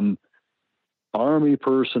from Army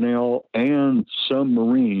personnel and some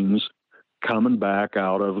Marines coming back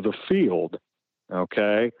out of the field.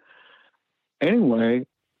 Okay. Anyway,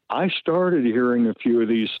 I started hearing a few of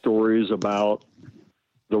these stories about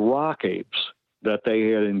the rock apes that they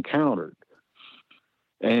had encountered.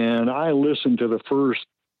 And I listened to the first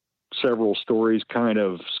several stories kind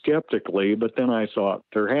of skeptically, but then I thought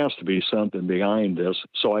there has to be something behind this.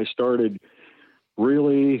 So I started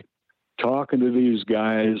really talking to these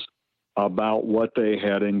guys about what they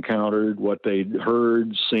had encountered, what they'd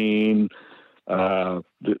heard, seen, the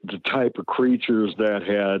type of creatures that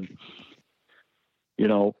had,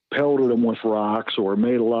 pelted them with rocks or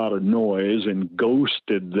made a lot of noise and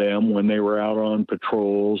ghosted them when they were out on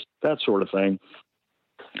patrols, that sort of thing.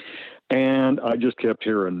 And I just kept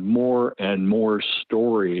hearing more and more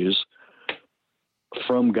stories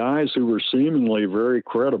from guys who were seemingly very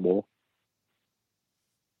credible.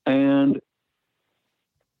 And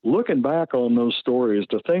looking back on those stories,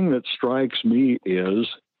 the thing that strikes me is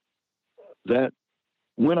that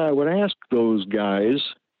when I would ask those guys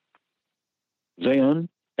then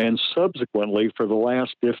and subsequently for the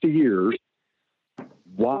last 50 years,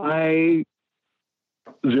 why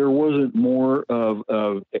there wasn't more of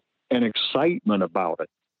an excitement about it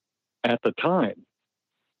at the time,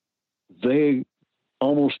 they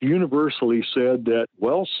almost universally said that,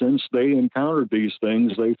 well, since they encountered these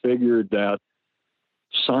things, they figured that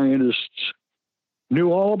scientists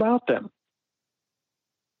knew all about them.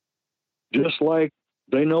 Just like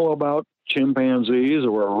they know about chimpanzees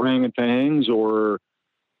or orangutans or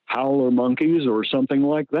howler monkeys or something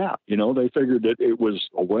like that. They figured that it was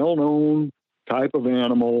a well-known type of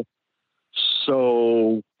animal,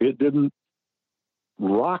 so it didn't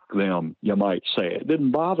rock them, you might say. It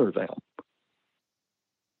didn't bother them.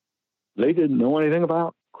 They didn't know anything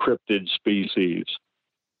about cryptid species.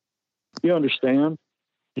 You understand?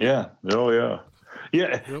 Yeah. Oh, yeah.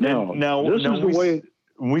 Yeah. Now this is the way.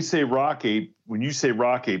 When we say rock ape, when you say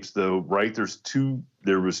rock apes, though, right?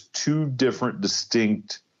 There was two different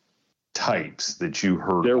distinct types that you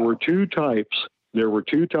heard. There were two types. There were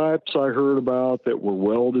two types I heard about that were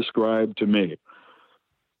well described to me.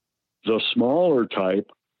 The smaller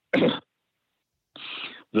type.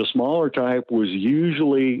 The smaller type was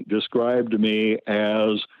usually described to me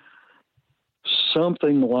as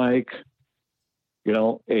something like,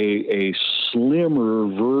 a slimmer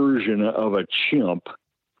version of a chimp,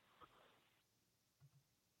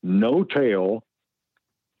 no tail,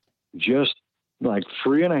 just like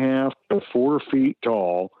 3.5 to 4 feet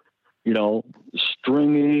tall,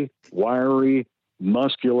 stringy, wiry,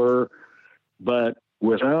 muscular, but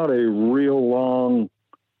without a real long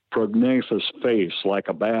prognathous face like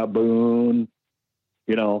a baboon,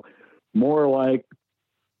 more like,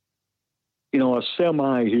 a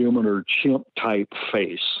semi-human or chimp type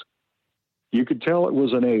face. You could tell it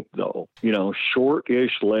was an ape though,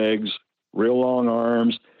 short-ish legs, real long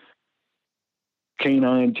arms,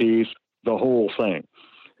 canine teeth, the whole thing.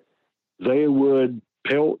 They would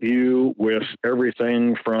pelt you with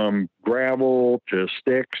everything from gravel to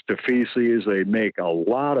sticks to feces. They'd make a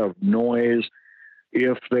lot of noise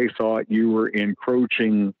if they thought you were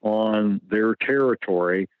encroaching on their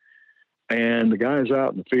territory. And the guys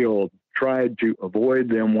out in the field tried to avoid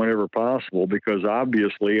them whenever possible, because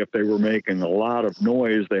obviously if they were making a lot of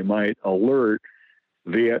noise, they might alert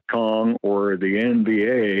Viet Cong or the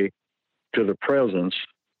NVA to the presence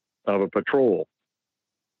of a patrol.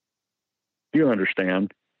 You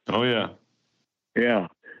understand? Oh, yeah. Yeah.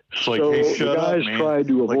 It's like, so hey, shut the guys up, man. tried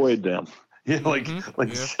to avoid them. Yeah,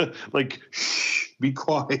 shh, be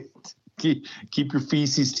quiet. Keep your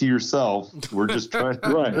feces to yourself. We're just trying to...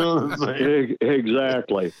 Right.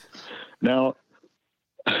 Exactly. Now,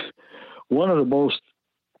 one of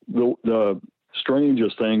the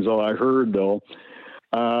strangest things I heard, though,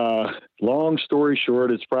 long story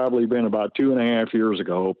short, it's probably been about 2.5 years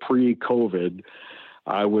ago, pre-COVID,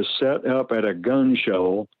 I was set up at a gun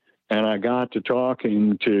show, and I got to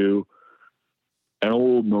talking to an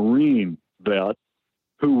old Marine vet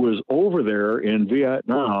who was over there in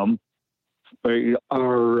Vietnam.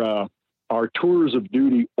 Our tours of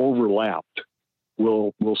duty overlapped.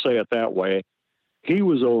 We'll say it that way. He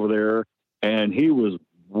was over there, and he was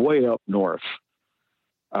way up north,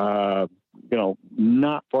 not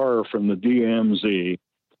far from the DMZ.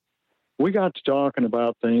 We got to talking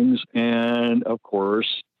about things, and of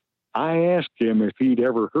course, I asked him if he'd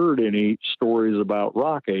ever heard any stories about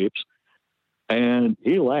rock apes, and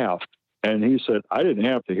he laughed, and he said, I didn't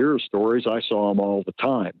have to hear stories. I saw them all the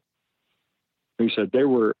time. He said they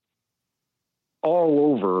were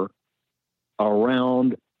all over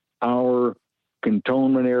around our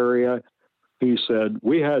cantonment area. He said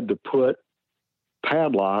we had to put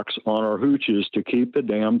padlocks on our hooches to keep the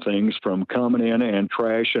damn things from coming in and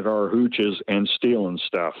trashing our hooches and stealing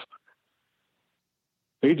stuff.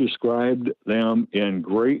 He described them in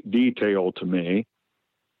great detail to me.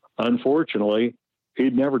 Unfortunately,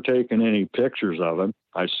 he'd never taken any pictures of them.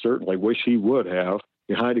 I certainly wish he would have.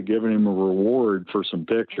 I'd have given him a reward for some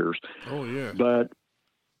pictures. Oh, yeah. But,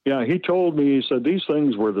 yeah, he told me, he said these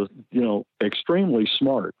things were extremely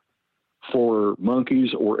smart. for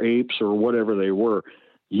monkeys or apes or whatever they were.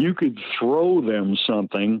 You could throw them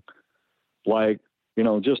something like,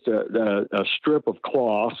 just a strip of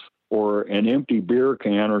cloth or an empty beer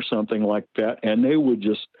can or something like that, and they would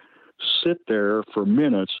just sit there for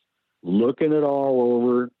minutes looking it all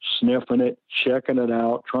over, sniffing it, checking it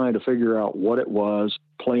out, trying to figure out what it was,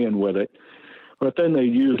 playing with it. But then they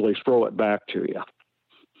usually throw it back to you.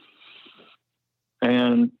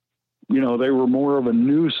 And, they were more of a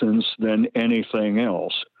nuisance than anything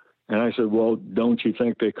else. And I said, well, don't you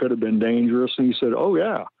think they could have been dangerous? And he said, oh,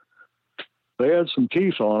 yeah. They had some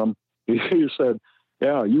teeth on them. He said,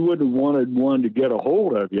 yeah, you wouldn't have wanted one to get a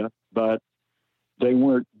hold of you, but they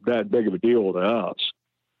weren't that big of a deal to us.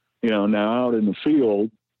 Now out in the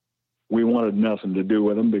field, we wanted nothing to do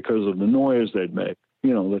with them because of the noise they'd make,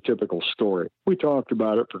 the typical story. We talked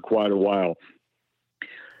about it for quite a while.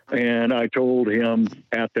 And I told him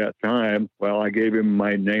at that time, I gave him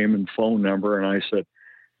my name and phone number, and I said,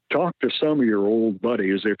 talk to some of your old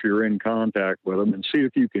buddies if you're in contact with them and see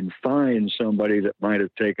if you can find somebody that might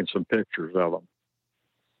have taken some pictures of them.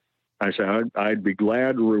 I said, I'd be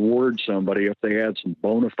glad to reward somebody if they had some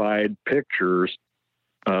bona fide pictures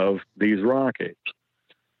of these rock apes.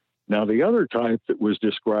 Now, the other type that was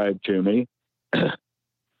described to me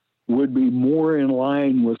would be more in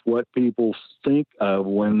line with what people think of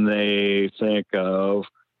when they think of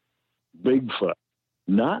Bigfoot.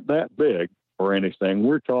 Not that big or anything.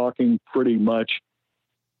 We're talking pretty much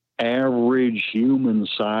average human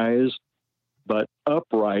size, but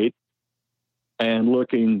upright and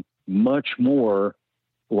looking much more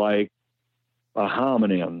like a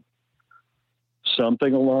hominin.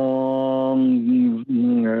 Something along,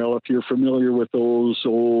 if you're familiar with those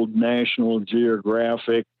old National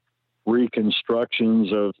Geographic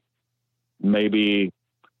reconstructions of maybe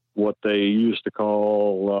what they used to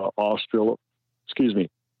call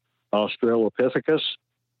Australopithecus,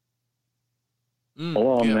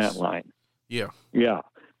 along that line. Yeah. Yeah.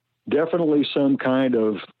 Definitely some kind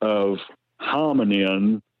of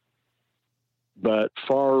hominin, but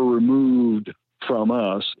far removed from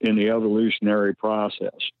us in the evolutionary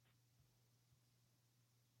process.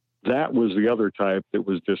 That was the other type that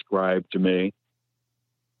was described to me,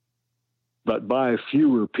 but by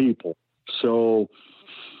fewer people. So,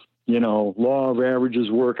 law of averages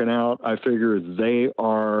working out, I figure they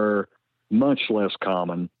are much less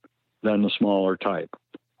common than the smaller type.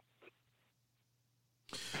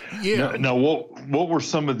 Yeah. Now, what were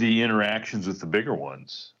some of the interactions with the bigger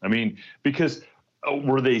ones? I mean, because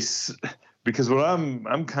were they? Because what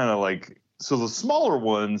I'm kind of like, so the smaller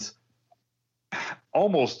ones,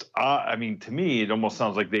 almost. I mean, to me, it almost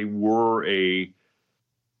sounds like they were a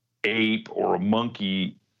ape or a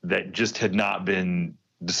monkey that just had not been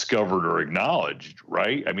discovered or acknowledged,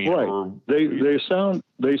 right? I mean, right. Or, they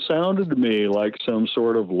sounded to me like some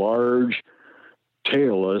sort of large,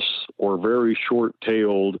 tailless or very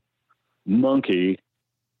short-tailed monkey,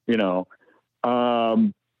 that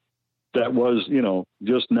was,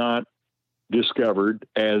 just not discovered,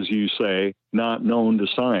 as you say, not known to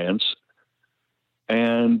science.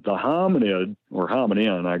 And the hominid, or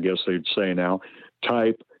hominin, I guess they'd say now,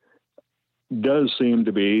 type does seem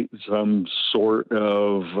to be some sort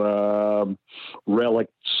of relic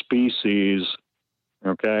species.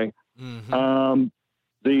 Okay. Mm-hmm.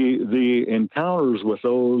 The encounters with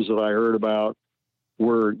those that I heard about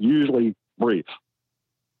were usually brief.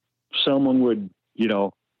 Someone would,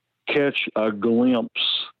 catch a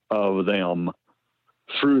glimpse of them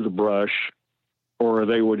through the brush, or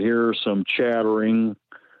they would hear some chattering,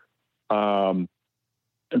 and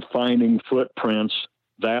finding footprints,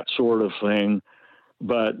 that sort of thing,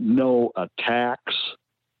 but no attacks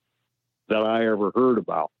that I ever heard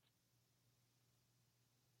about.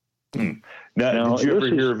 Now, did you ever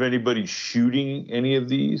hear of anybody shooting any of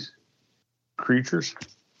these creatures?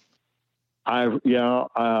 I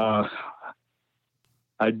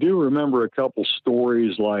do remember a couple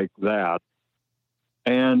stories like that.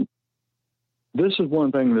 And this is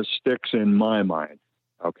one thing that sticks in my mind.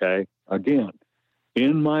 Okay. Again,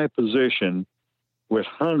 in my position with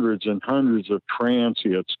hundreds and hundreds of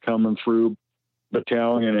transients coming through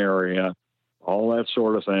battalion area, all that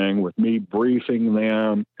sort of thing, with me briefing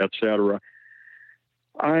them, etc.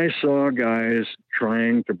 I saw guys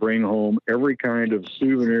trying to bring home every kind of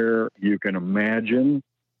souvenir you can imagine.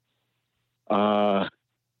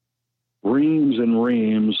 Reams and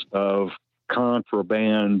reams of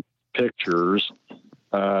contraband pictures,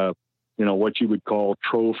 what you would call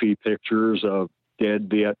trophy pictures of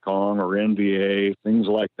dead Viet Cong or NVA, things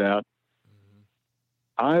like that.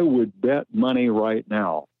 I would bet money right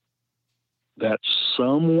now that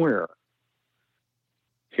somewhere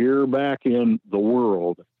here back in the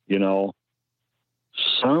world, you know,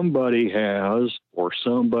 somebody has, or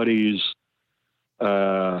somebody's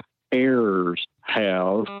heirs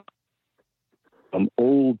have,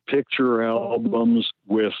 old picture albums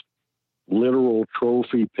with literal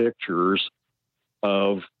trophy pictures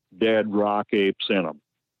of dead rock apes in them,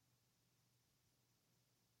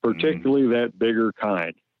 particularly that bigger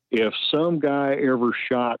kind. If some guy ever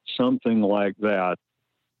shot something like that,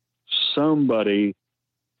 somebody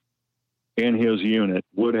in his unit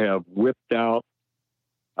would have whipped out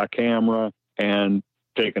a camera and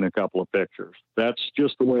taken a couple of pictures. That's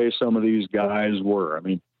just the way some of these guys were. I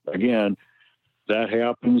mean, again, that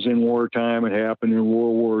happens in wartime. It happened in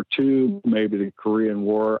World War II, maybe the Korean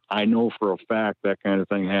War. I know for a fact that kind of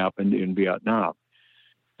thing happened in Vietnam.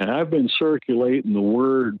 And I've been circulating the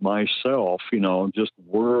word myself, you know, just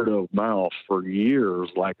word of mouth for years.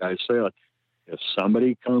 Like I said, if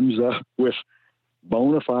somebody comes up with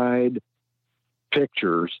bona fide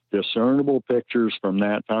pictures, discernible pictures from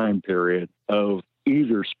that time period of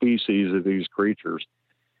either species of these creatures,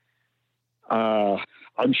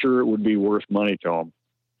 I'm sure it would be worth money to them.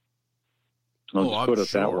 I'll just put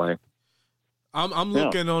it that way. I'm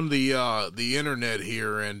looking on the internet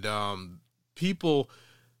here, and people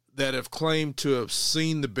that have claimed to have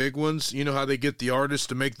seen the big ones, you know how they get the artists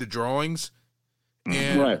to make the drawings?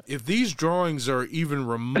 And if these drawings are even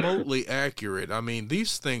remotely accurate, I mean,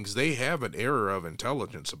 these things, they have an air of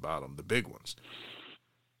intelligence about them, the big ones.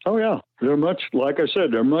 Oh, yeah. They're much, like I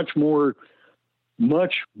said, they're much more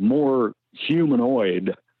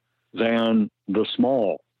humanoid than the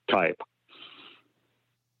small type.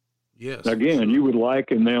 Yes. Again, you would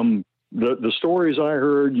liken them, the stories I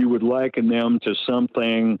heard, you would liken them to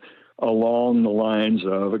something along the lines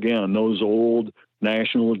of, again, those old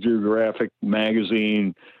National Geographic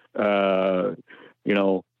magazine, you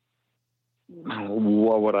know,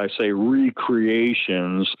 what would I say,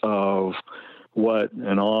 recreations of what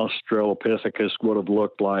an Australopithecus would have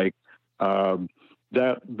looked like,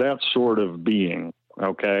 that sort of being.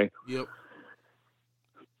 Okay. Yep.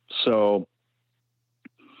 So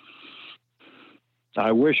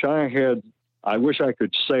I wish I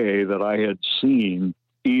could say that I had seen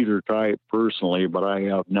either type personally, but I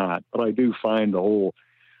have not. But I do find the whole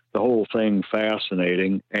thing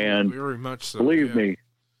fascinating. And very much so. Believe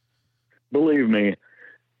me,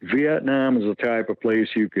 Vietnam is the type of place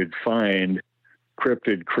you could find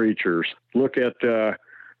cryptid creatures. Look at a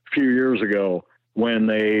few years ago when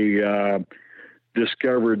they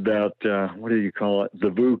discovered that, what do you call it?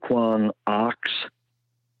 The Vu Quang ox,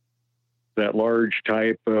 that large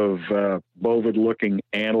type of bovid-looking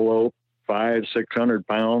antelope, 500-600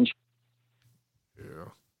 pounds.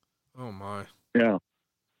 Yeah. Oh my. Yeah.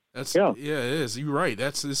 Yeah, it is. You're right.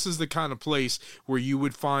 This is the kind of place where you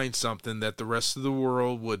would find something that the rest of the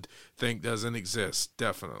world would think doesn't exist.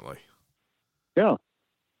 Definitely. Yeah,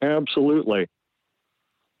 absolutely.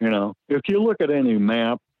 You know, if you look at any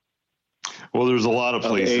map. Well, there's a lot of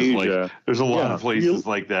places Asia,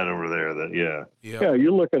 like that over there. Yeah,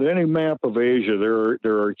 you look at any map of Asia.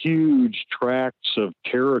 There are huge tracts of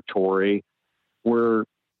territory where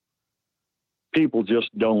people just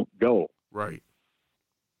don't go. Right.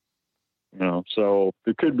 You know, so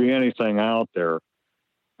there could be anything out there.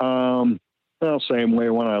 Well, same way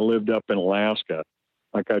when I lived up in Alaska.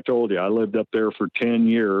 Like I told you, I lived up there for 10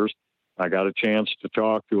 years. I got a chance to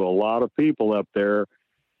talk to a lot of people up there.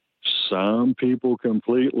 Some people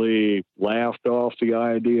completely laughed off the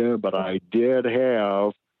idea, but I did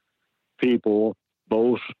have people,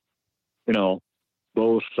 both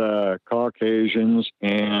Caucasians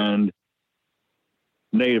and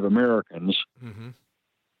Native Americans,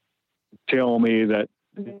 tell me that,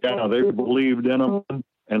 yeah, they believed in them.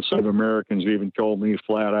 And some Americans even told me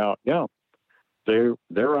flat out, yeah,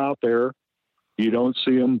 they're out there. You don't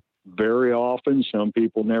see them very often. Some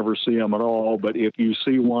people never see them at all. But if you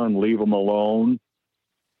see one, leave them alone.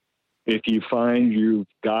 If you find you've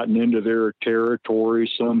gotten into their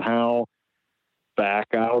territory somehow,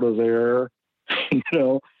 back out of there. You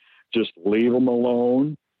know, just leave them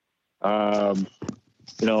alone.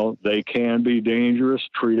 You know, they can be dangerous.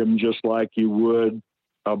 Treat them just like you would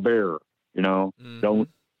a bear. You know,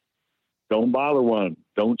 don't bother one.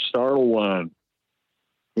 Don't startle one.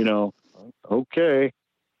 You know, okay,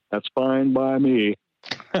 that's fine by me.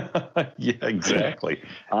 Yeah, exactly.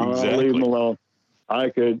 I'll leave them alone. I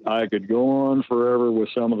could go on forever with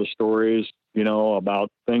some of the stories, you know,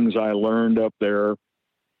 about things I learned up there,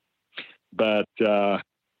 but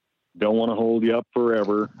don't want to hold you up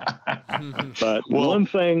forever. But one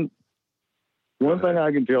thing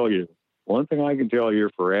I can tell you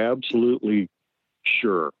for absolutely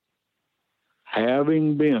sure,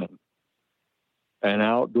 having been an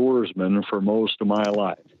outdoorsman for most of my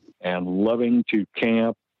life and loving to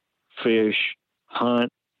camp, fish,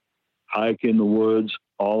 hunt, hike in the woods,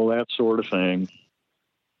 all that sort of thing,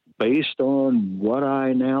 based on what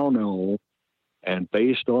I now know and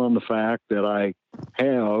based on the fact that I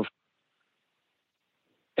have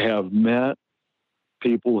met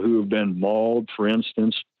people who have been mauled, for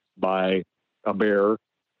instance, by a bear.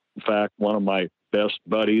 In fact, one of my best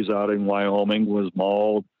buddies out in Wyoming was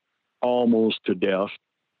mauled almost to death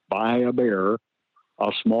by a bear,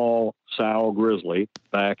 a small sow grizzly,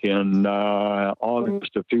 back in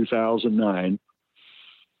August of 2009.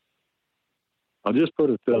 I'll just put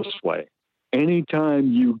it this way.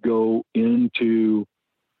 Anytime you go into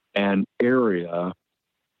an area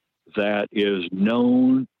that is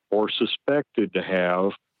known or suspected to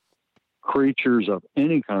have creatures of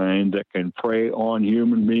any kind that can prey on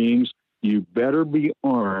human beings, you better be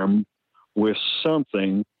armed with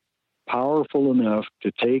something powerful enough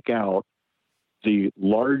to take out the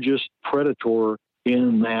largest predator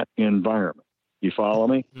in that environment. You follow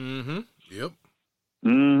me? Mm-hmm. Yep.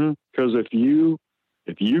 Mm-hmm. Because if you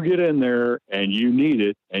get in there and you need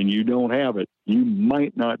it and you don't have it, you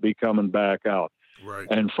might not be coming back out. Right.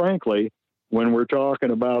 And frankly, when we're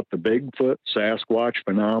talking about the Bigfoot Sasquatch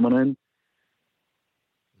phenomenon,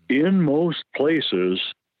 in most places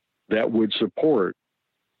that would support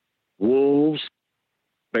wolves,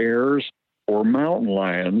 bears, or mountain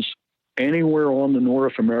lions anywhere on the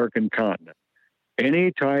North American continent,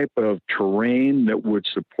 any type of terrain that would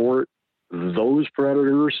support those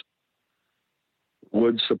predators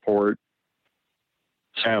would support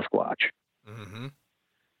Sasquatch. Mm-hmm.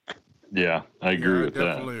 Yeah, I agree with that.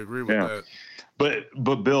 Definitely agree with that.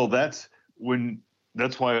 But Bill, that's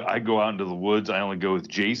why I go out into the woods. I only go with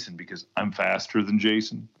Jason because I'm faster than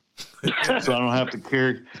Jason. So I don't have to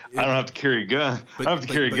carry a gun. I don't have to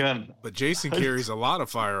carry a gun. But Jason carries a lot of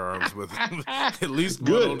firearms with him. At least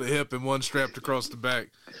one on the hip and one strapped across the back.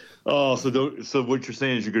 Oh, so what you're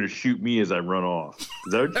saying is you're going to shoot me as I run off. Is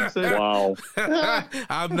that what you're saying? Wow.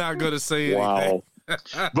 I'm not going to say anything. Wow.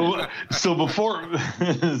 But so before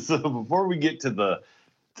we get to the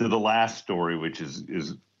last story, which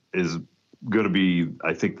is going to be,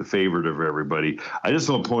 I think, the favorite of everybody, I just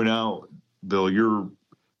want to point out, Bill, you've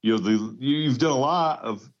done a lot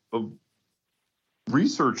of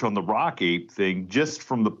research on the rock ape thing, just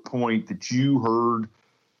from the point that you heard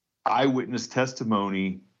eyewitness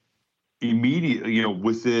testimony immediately,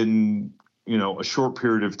 within a short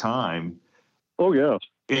period of time. Oh yeah.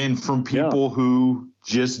 And from people who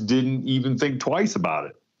just didn't even think twice about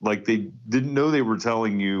it. Like they didn't know they were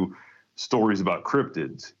telling you stories about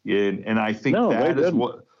cryptids. And I think I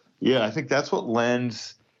think that's what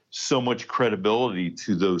lends so much credibility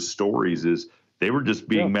to those stories, is they were just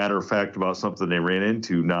being matter of fact about something they ran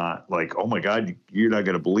into, not like, oh my God, you're not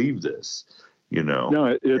going to believe this,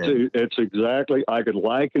 No, it's exactly, I could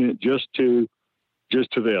liken it just to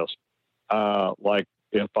this. Like,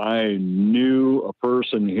 if I knew a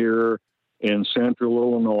person here in central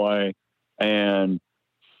Illinois and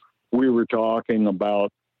we were talking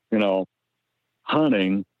about,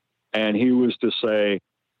 hunting, and he was to say,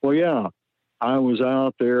 well, yeah, I was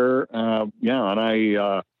out there, and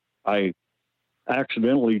I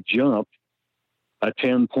accidentally jumped a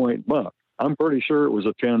 10-point buck. I'm pretty sure it was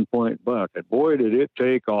a 10-point buck, and boy, did it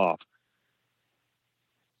take off.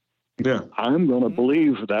 Yeah. I'm going to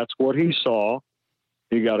believe that's what he saw.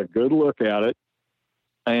 He got a good look at it,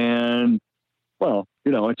 and, well,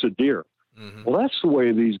 it's a deer. Mm-hmm. Well, that's the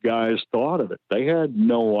way these guys thought of it. They had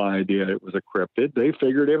no idea it was a cryptid. They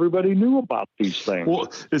figured everybody knew about these things.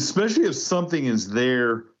 Well, especially if something is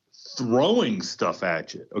there throwing stuff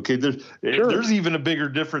at you. Okay, there's even a bigger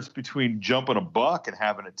difference between jumping a buck and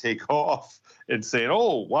having it take off and saying,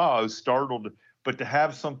 oh, wow, I was startled. But to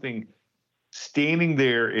have something standing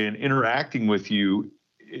there and interacting with you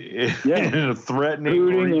in a threatening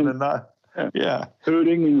or even not. Yeah.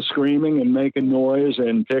 Hooting and screaming and making noise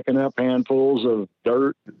and picking up handfuls of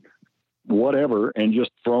dirt, whatever, and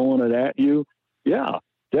just throwing it at you. Yeah,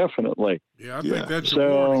 definitely. Yeah, I think that's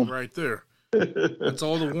your warning right there. That's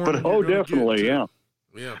all the warning. Oh, definitely, yeah.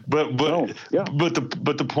 Yeah. But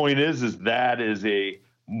the point is that is a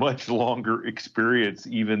much longer experience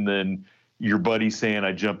even than your buddy saying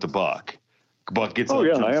I jumped a buck. Buck gets up,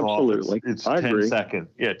 jumps absolutely. Off. It's I 10 agree. seconds.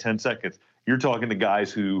 Yeah, 10 seconds. You're talking to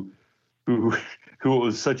guys who it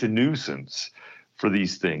was such a nuisance for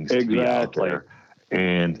these things to be out there.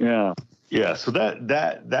 And so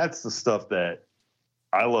that's the stuff that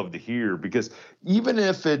I love to hear, because even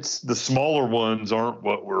if it's the smaller ones aren't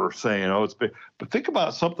what we're saying, it's big, but think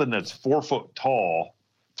about something that's 4 foot tall,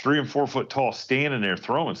 3 and 4 foot tall standing there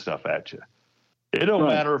throwing stuff at you. It don't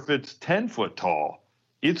matter if it's 10 foot tall.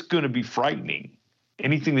 It's going to be frightening.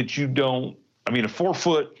 Anything that you don't, I mean, a 4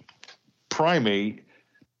 foot primate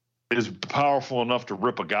is powerful enough to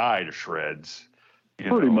rip a guy to shreds.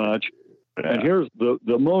 Pretty much. Yeah. And here's the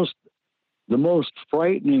most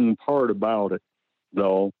frightening part about it,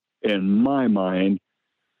 though, in my mind,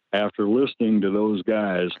 after listening to those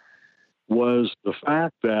guys, was the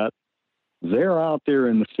fact that they're out there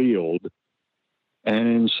in the field. And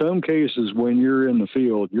in some cases, when you're in the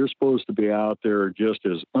field, you're supposed to be out there just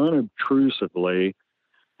as unobtrusively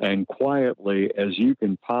and quietly as you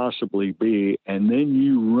can possibly be. And then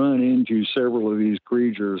you run into several of these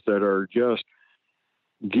creatures that are just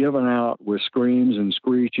giving out with screams and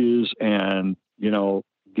screeches and,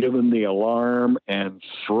 giving the alarm and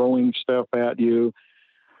throwing stuff at you.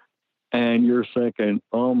 And you're thinking,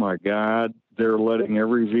 oh my God, they're letting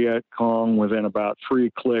every Viet Cong within about 3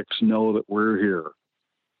 clicks know that we're here.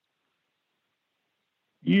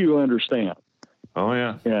 You understand. Oh,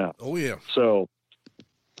 yeah. Yeah. Oh, yeah. So,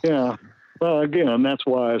 yeah. Well, again, that's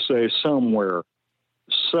why I say somewhere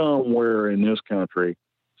in this country,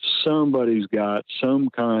 somebody's got some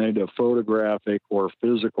kind of photographic or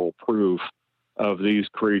physical proof of these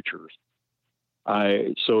creatures.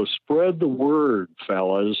 So spread the word,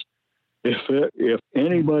 fellas. If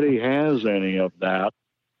anybody has any of that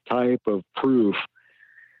type of proof,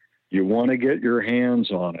 you want to get your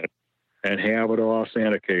hands on it and have it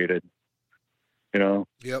authenticated.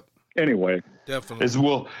 Yep. Anyway, definitely. As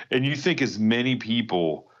well, and you think as many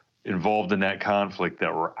people involved in that conflict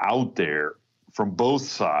that were out there from both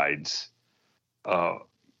sides,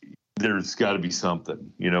 there's got to be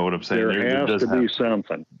something. You know what I'm saying? There has to be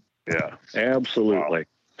something. Yeah, absolutely.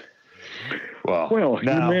 Wow. Well,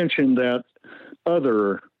 now, you mentioned that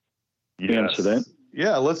other incident.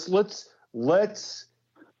 Yeah, let's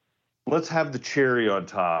have the cherry on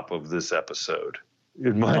top of this episode.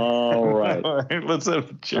 All right. Let's have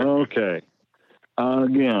the cherry. Okay.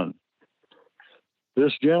 Again,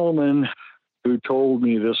 this gentleman who told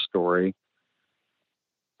me this story,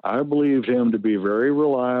 I believed him to be very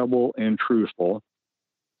reliable and truthful.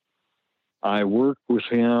 I worked with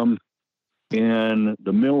him in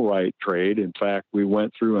the millwright trade. In fact, we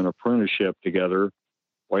went through an apprenticeship together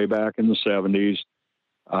way back in the 70s.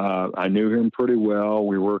 I knew him pretty well.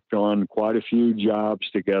 We worked on quite a few jobs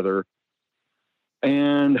together.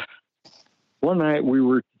 And one night we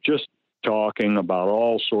were just talking about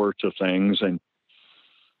all sorts of things. And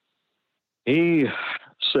he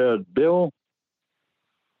said, Bill,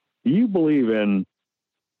 you believe in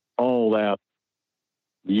all that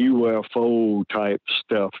UFO type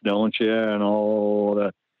stuff, don't you? And all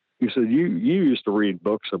that. He said, you used to read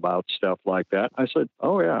books about stuff like that. I said,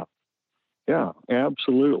 oh, yeah. Yeah,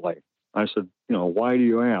 absolutely. I said, why do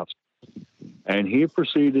you ask? And he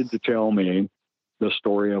proceeded to tell me the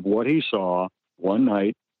story of what he saw one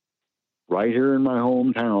night right here in my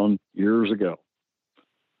hometown years ago.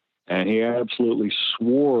 And he absolutely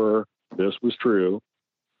swore this was true.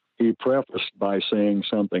 He prefaced by saying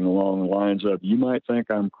something along the lines of, you might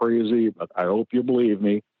think I'm crazy, but I hope you believe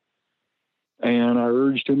me. And I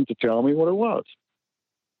urged him to tell me what it was.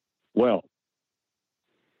 Well,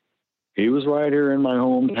 he was right here in my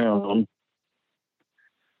hometown.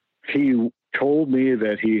 He told me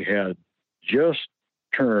that he had just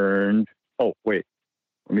turned. Oh, wait,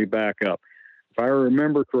 let me back up. If I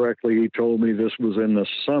remember correctly, he told me this was in the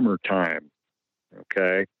summertime.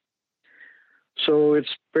 Okay. So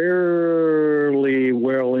it's fairly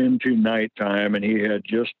well into nighttime, and he had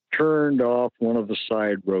just turned off one of the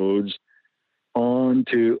side roads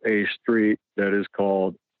onto a street that is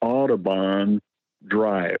called Audubon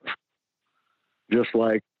Drive. Just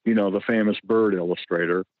like, the famous bird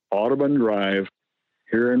illustrator, Audubon Drive,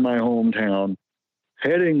 here in my hometown,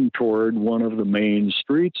 heading toward one of the main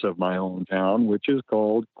streets of my hometown, which is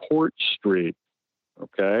called Court Street.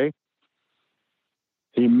 Okay?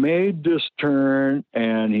 He made this turn,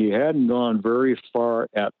 and he hadn't gone very far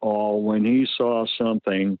at all when he saw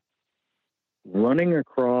something running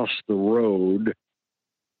across the road,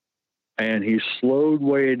 and he slowed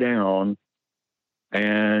way down,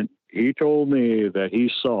 and he told me that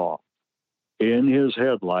he saw in his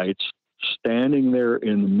headlights, standing there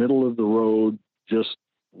in the middle of the road, just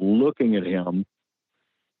looking at him,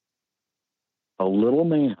 a little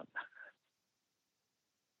man.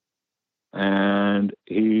 And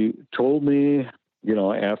he told me,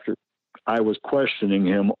 after I was questioning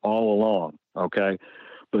him all along, okay,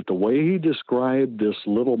 but the way he described this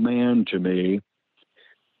little man to me,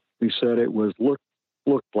 he said it was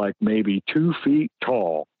looked like maybe 2 feet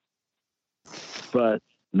tall, but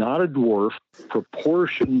not a dwarf,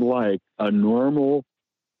 proportioned like a normal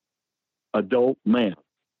adult man.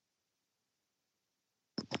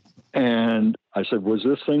 And I said, was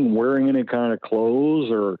this thing wearing any kind of clothes?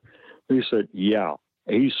 Or he said, yeah.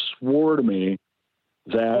 He swore to me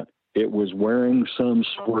that it was wearing some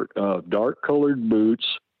sort of dark colored boots,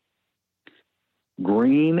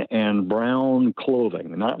 green and brown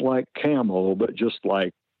clothing, not like camo, but just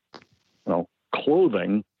like,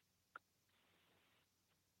 clothing.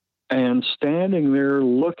 And standing there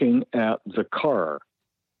looking at the car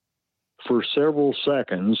for several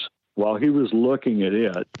seconds while he was looking at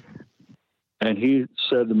it. And he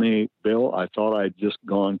said to me, Bill, I thought I'd just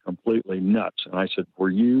gone completely nuts. And I said, were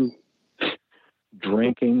you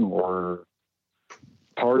drinking or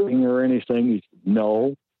partying or anything? He said,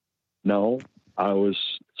 no, I was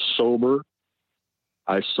sober.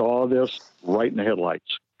 I saw this right in the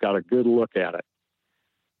headlights, got a good look at it.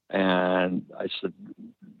 And I said,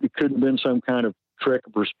 it couldn't have been some kind of trick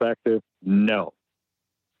of perspective. No,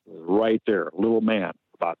 right there, a little man,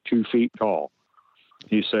 about 2 feet tall.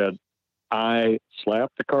 He said, I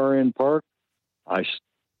slapped the car in park. I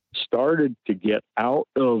started to get out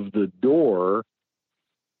of the door.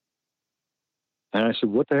 And I said,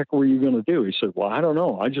 what the heck were you going to do? He said, well, I don't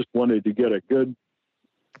know. I just wanted to get a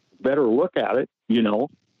better look at it,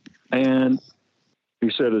 And he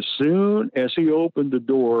said, as soon as he opened the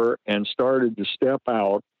door and started to step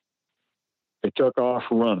out, it took off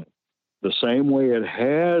running. The same way it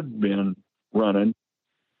had been running,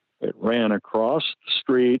 it ran across the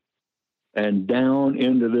street and down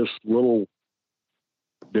into this little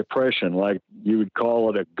depression, like you would call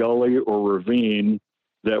it a gully or ravine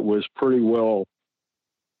that was pretty well,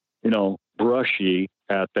 brushy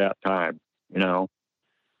at that time,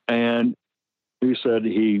 And he said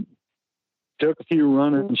he took a few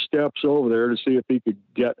running steps over there to see if he could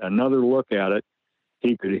get another look at it.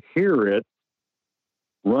 He could hear it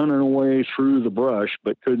running away through the brush,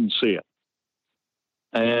 but couldn't see it.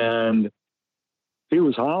 And he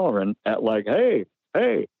was hollering at like, hey,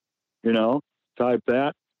 type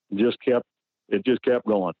that. It just kept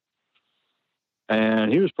going.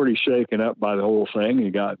 And he was pretty shaken up by the whole thing.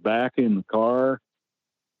 He got back in the car,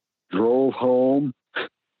 drove home,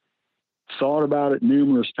 thought about it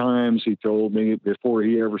numerous times, he told me, before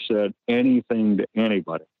he ever said anything to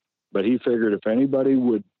anybody. But he figured if anybody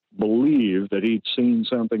would believe that he'd seen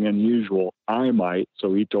something unusual, I might,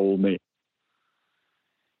 so he told me.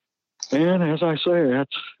 And as I say,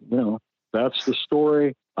 that's the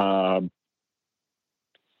story.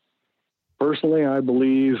 Personally, I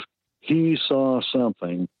believe he saw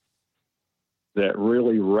something that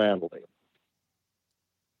really rattled him.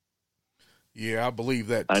 Yeah, I believe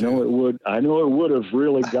that too. I know it would have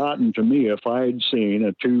really gotten to me if I had seen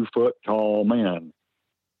a 2-foot tall man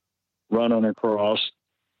running across,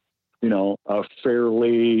 a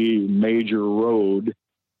fairly major road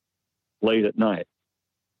late at night.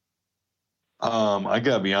 I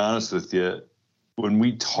gotta be honest with you. When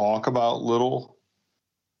we talk about little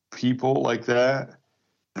people like that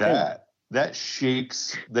kind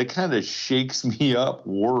of shakes me up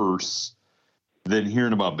worse than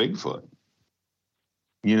hearing about Bigfoot.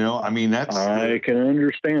 I can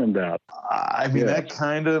understand that. That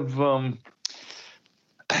kind of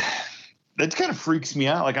that kind of freaks me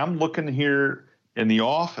out. Like, I'm looking here in the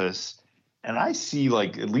office and I see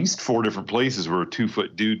like at least 4 different places where a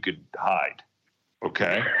 2-foot dude could hide.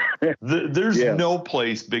 Okay. There's no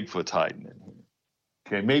place Bigfoot's hiding in here.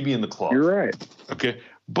 Okay. Maybe in the closet. You're right. Okay.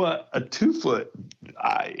 But a 2-foot,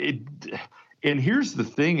 and here's the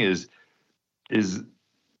thing is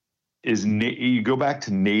you go back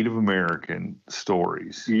to Native American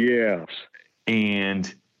stories. Yes.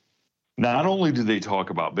 And not only do they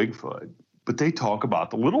talk about Bigfoot, but they talk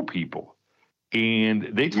about the little people. And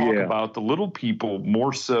they talk about the little people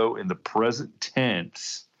more so in the present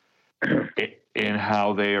tense and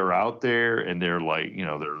how they are out there and they're like,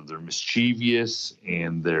 they're mischievous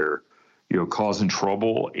and they're, causing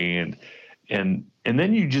trouble. And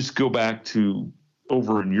then you just go back to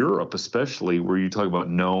over in Europe, especially, where you talk about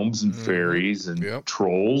gnomes and fairies and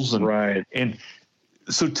trolls. And, right. And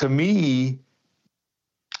so to me,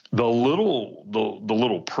 the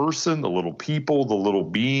little person, the little people, the little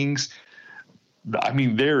beings,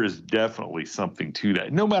 there is definitely something to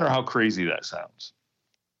that, no matter how crazy that sounds.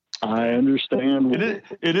 I understand.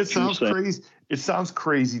 It sounds crazy. It sounds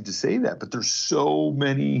crazy to say that, but there's so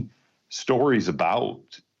many stories about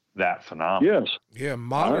that phenomenon. Yes. Yeah.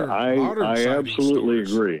 I absolutely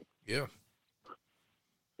agree. Yeah.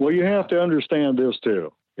 Well, you have to understand this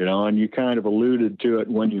too, and you kind of alluded to it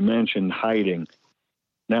when you mentioned hiding.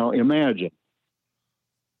 Now imagine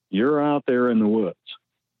you're out there in the woods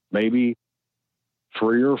maybe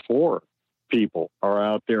 3 or 4 people are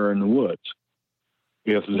out there in the woods.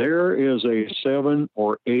 If there is a 7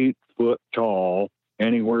 or 8 foot tall,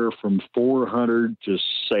 anywhere from 400 to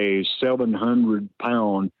say 700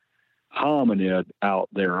 pound hominid out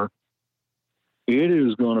there, it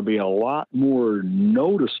is going to be a lot more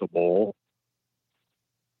noticeable,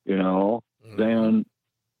 than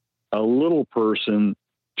a little person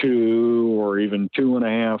 2 or even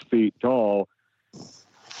 2.5 feet tall.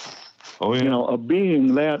 Oh, yeah. A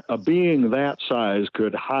being that size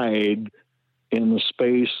could hide in the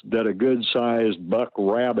space that a good-sized buck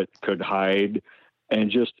rabbit could hide and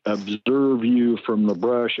just observe you from the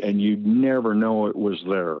brush, and you'd never know it was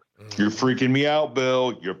there. You're freaking me out,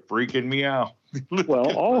 Bill. You're freaking me out.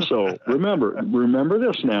 Well, also, remember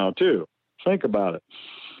this now, too. Think about it.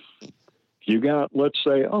 You got, let's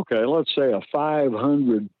say a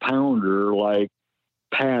 500-pounder like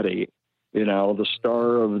Patty, the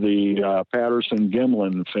star of the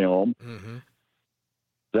Patterson-Gimlin film. Mm-hmm.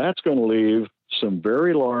 That's going to leave some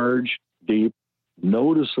very large, deep,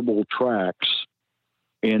 noticeable tracks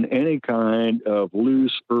in any kind of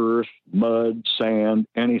loose earth, mud, sand,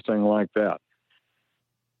 anything like that.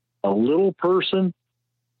 A little person,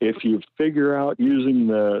 if you figure out using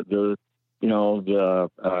the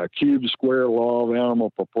cube square law of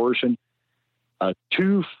animal proportion, a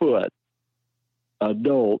 2-foot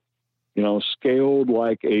adult, scaled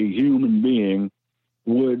like a human being,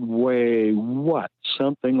 would weigh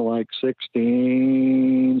something like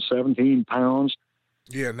 16, 17 pounds.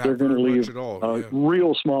 Yeah, not They're going to very leave much at all. a Yeah.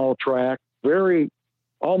 real small track, very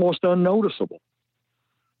almost unnoticeable.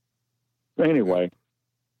 Anyway,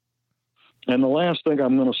 and the last thing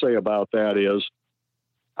I'm going to say about that is,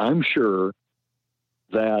 I'm sure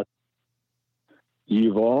that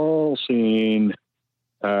you've all seen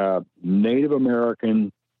Native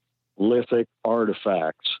American lithic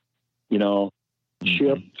artifacts,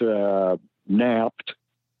 chipped, napped,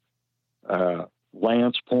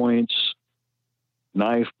 lance points,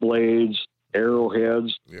 knife blades,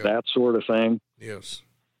 arrowheads, that sort of thing. Yes.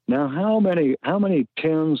 Now, how many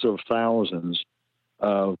tens of thousands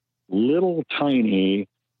of little tiny,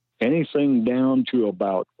 anything down to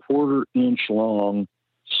about 1/4 inch long,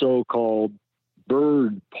 so-called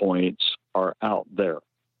bird points are out there?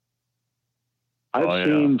 I've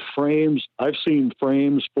seen frames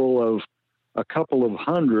full of a couple of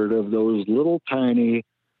hundred of those little tiny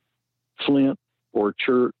flint or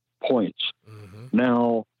chert points. Mm-hmm.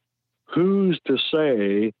 Now, who's to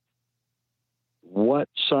say what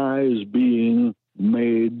size being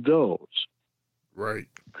made those? Right.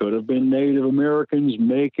 Could have been Native Americans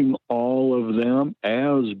making all of them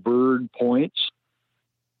as bird points.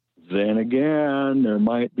 Then again, there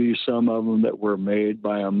might be some of them that were made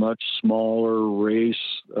by a much smaller race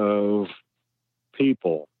of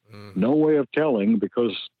people. Mm-hmm. No way of telling,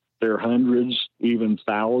 because they're hundreds, even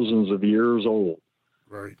thousands of years old.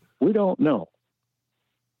 Right. We don't know.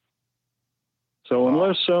 So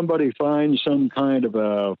unless somebody finds some kind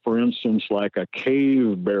of for instance, like a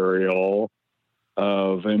cave burial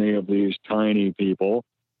of any of these tiny people,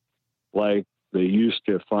 like they used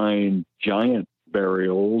to find giant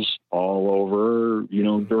burials all over,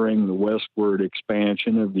 during the westward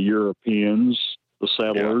expansion of the Europeans, the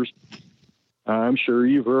settlers. Yeah. I'm sure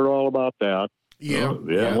you've heard all about that. Yeah.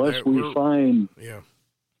 Unless we find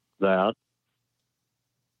that,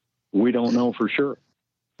 we don't know for sure.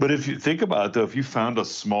 But if you think about it, though, if you found a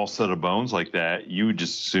small set of bones like that, you would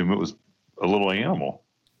just assume it was a little animal,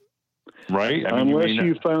 right? Unless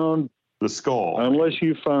you found the skull. Unless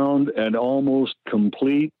you found an almost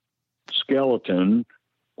complete skeleton,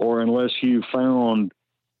 or unless you found,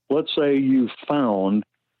 let's say you found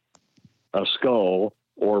a skull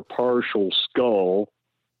or partial skull,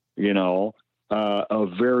 a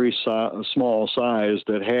very small size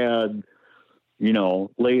that had,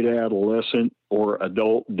 late adolescent or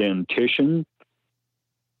adult dentition,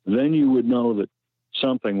 then you would know that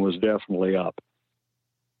something was definitely up.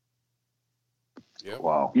 Yep.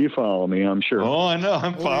 Wow. You follow me, I'm sure. Oh, I know.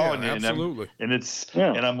 I'm following you. Absolutely. And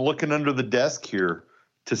I'm looking under the desk here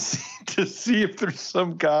to see if there's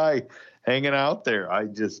some guy hanging out there. I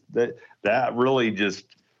just that really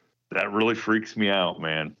freaks me out,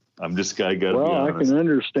 man. I'm just I gotta be honest. I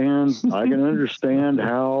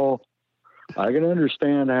can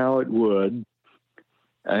understand how it would,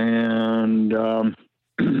 and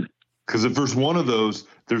because if there's one of those,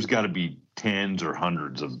 there's got to be tens or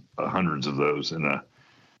hundreds of those in an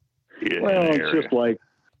area.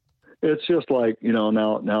 It's just like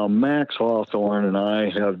now Max Hawthorne and I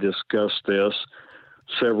have discussed this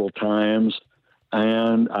several times,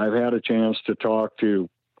 and I've had a chance to talk to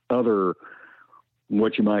other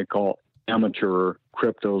what you might call amateur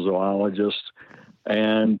cryptozoologists.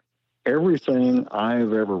 And everything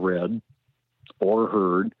I've ever read or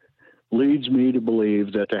heard leads me to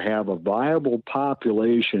believe that to have a viable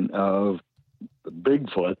population of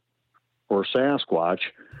Bigfoot or Sasquatch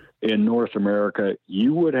in North America,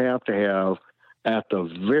 you would have to have, at the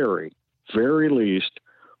very, very least,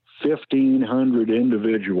 1,500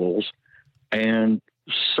 individuals, and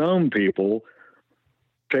some people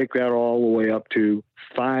take that all the way up to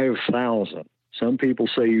 5,000. Some people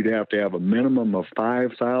say you'd have to have a minimum of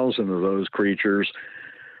 5,000 of those creatures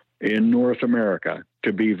in North America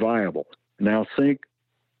to be viable. Now think,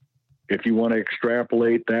 if you want to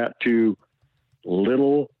extrapolate that to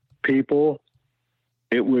little people,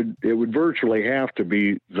 it would virtually have to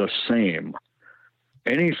be the same.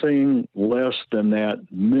 Anything less than that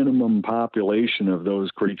minimum population of those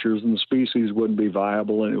creatures and the species wouldn't be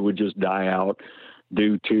viable, and it would just die out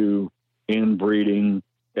due to inbreeding,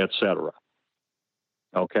 etc.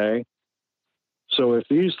 Okay? So if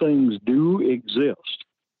these things do exist,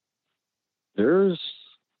 there's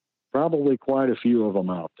probably quite a few of them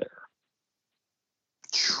out there.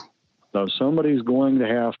 So somebody's going to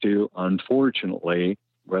have to, unfortunately,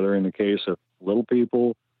 whether in the case of little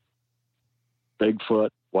people, Bigfoot,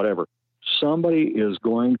 whatever, somebody is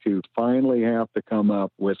going to finally have to come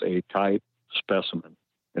up with a type specimen,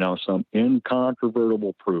 some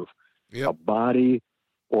incontrovertible proof, a body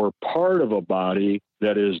or part of a body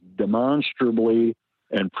that is demonstrably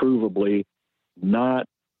and provably not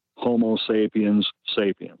Homo sapiens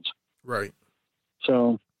sapiens. Right.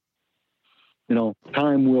 So,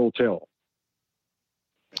 time will tell.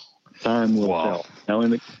 Time will tell. Now,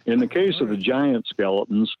 in the case of the giant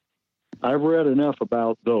skeletons, I've read enough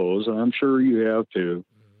about those, and I'm sure you have too.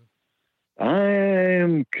 I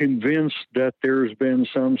am convinced that there's been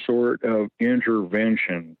some sort of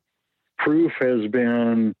intervention. Proof has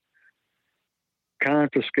been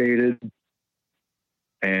confiscated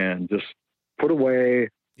and just put away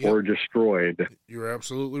or destroyed. You're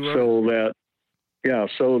absolutely right.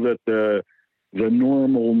 So that the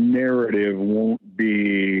normal narrative won't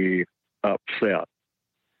be upset.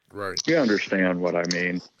 Right. You understand what I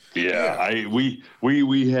mean? Yeah. We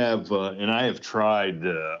have, and I have tried.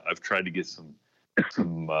 I've tried to get some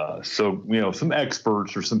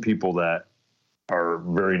experts or some people that are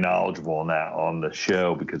very knowledgeable on that on the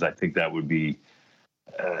show, because I think that would be,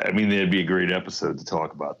 it'd be a great episode to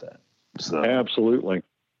talk about that. So absolutely.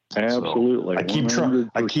 So I keep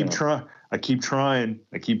trying. I keep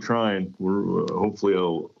trying. We're hopefully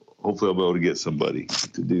I'll be able to get somebody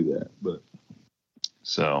to do that. But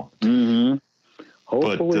so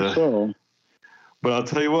hopefully so. But I'll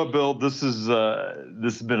tell you what, Bill, this has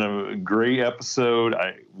been a great episode.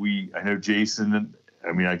 I know Jason.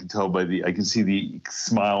 I can tell I can see the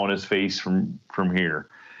smile on his face from here.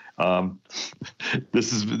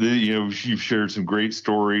 This is you've shared some great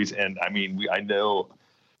stories, and I know.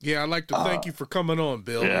 Yeah, I'd like to thank you for coming on,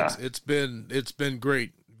 Bill. Yeah. It's been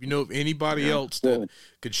great. If anybody else that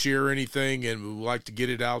could share anything and would like to get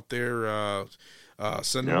it out there,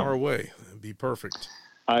 send them our way. It'd be perfect.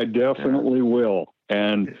 I definitely will.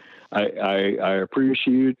 And I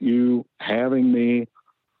appreciate you having me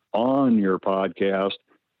on your podcast.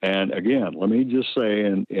 And again, let me just say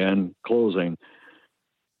in closing,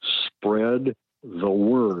 spread the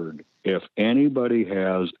word. If anybody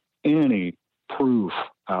has any proof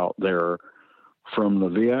out there from the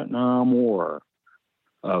Vietnam War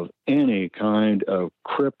of any kind of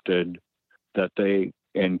cryptid that they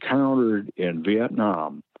encountered in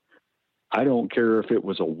Vietnam, I don't care if it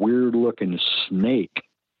was a weird looking snake.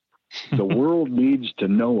 The world needs to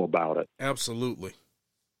know about it. Absolutely.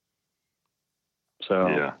 So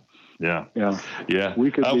yeah.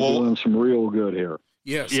 We could be doing some real good here.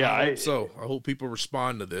 Yes. Yeah. I hope people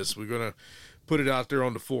respond to this. We're going to put it out there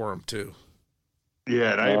on the forum too.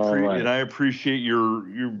 Yeah, and I appreciate your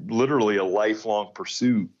literally a lifelong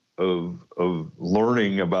pursuit of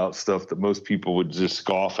learning about stuff that most people would just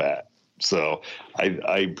scoff at. So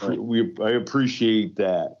I appreciate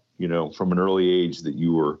that, from an early age that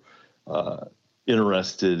you were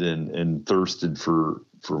interested and thirsted for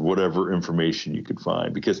whatever information you could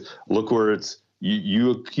find, because look where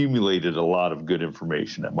you accumulated a lot of good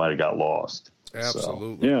information that might have got lost.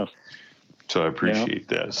 Absolutely. So, So I appreciate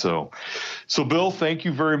that. So Bill, thank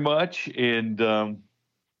you very much. And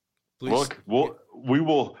look, you'll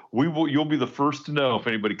be the first to know if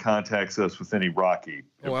anybody contacts us with any Rocky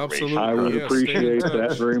information. Absolutely. I would appreciate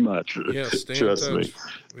that very much. Yes, trust me.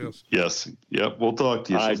 Yes. Yep. We'll talk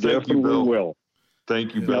to you. So I definitely will.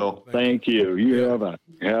 Thank you, Bill. Thank you. You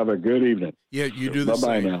have a good evening. Yeah, you do the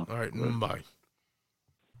Bye-bye same. now. All right. Bye.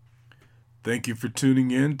 Thank you for tuning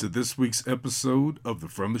in to this week's episode of the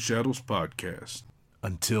From the Shadows podcast.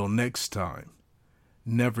 Until next time,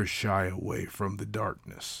 never shy away from the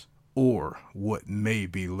darkness or what may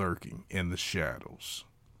be lurking in the shadows.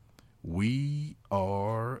 We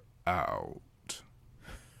are out.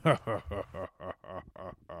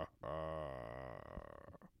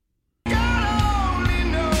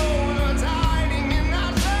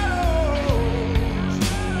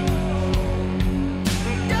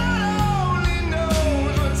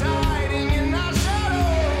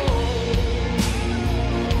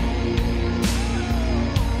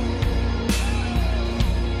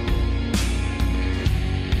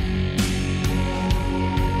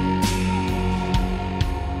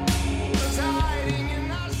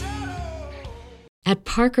 At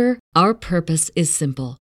Parker, our purpose is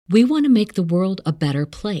simple. We want to make the world a better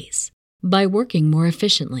place by working more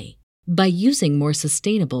efficiently, by using more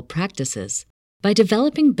sustainable practices, by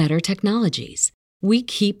developing better technologies. We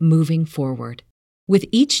keep moving forward. With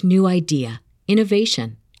each new idea,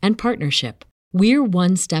 innovation, and partnership, we're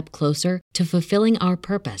one step closer to fulfilling our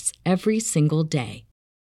purpose every single day.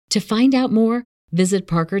 To find out more, visit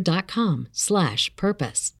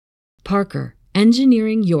parker.com/purpose. Parker,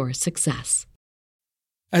 engineering your success.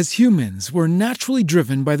 As humans, we're naturally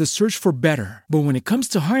driven by the search for better. But when it comes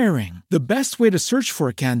to hiring, the best way to search for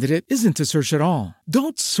a candidate isn't to search at all.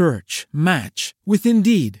 Don't search, match with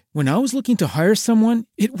Indeed. When I was looking to hire someone,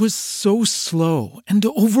 it was so slow and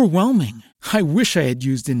overwhelming. I wish I had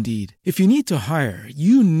used Indeed. If you need to hire,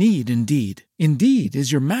 you need Indeed. Indeed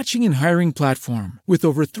is your matching and hiring platform with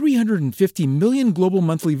over 350 million global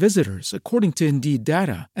monthly visitors, according to Indeed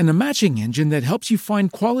data, and a matching engine that helps you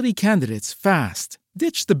find quality candidates fast.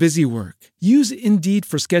 Ditch the busy work. Use Indeed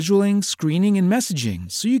for scheduling, screening, and messaging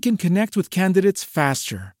so you can connect with candidates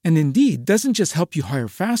faster. And Indeed doesn't just help you hire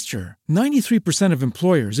faster. 93% of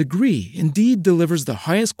employers agree Indeed delivers the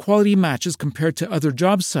highest quality matches compared to other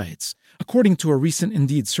job sites, according to a recent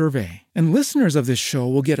Indeed survey. And listeners of this show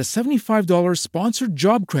will get a $75 sponsored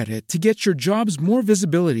job credit to get your jobs more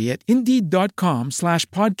visibility at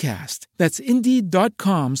Indeed.com/podcast. That's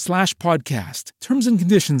Indeed.com/podcast. Terms and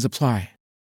conditions apply.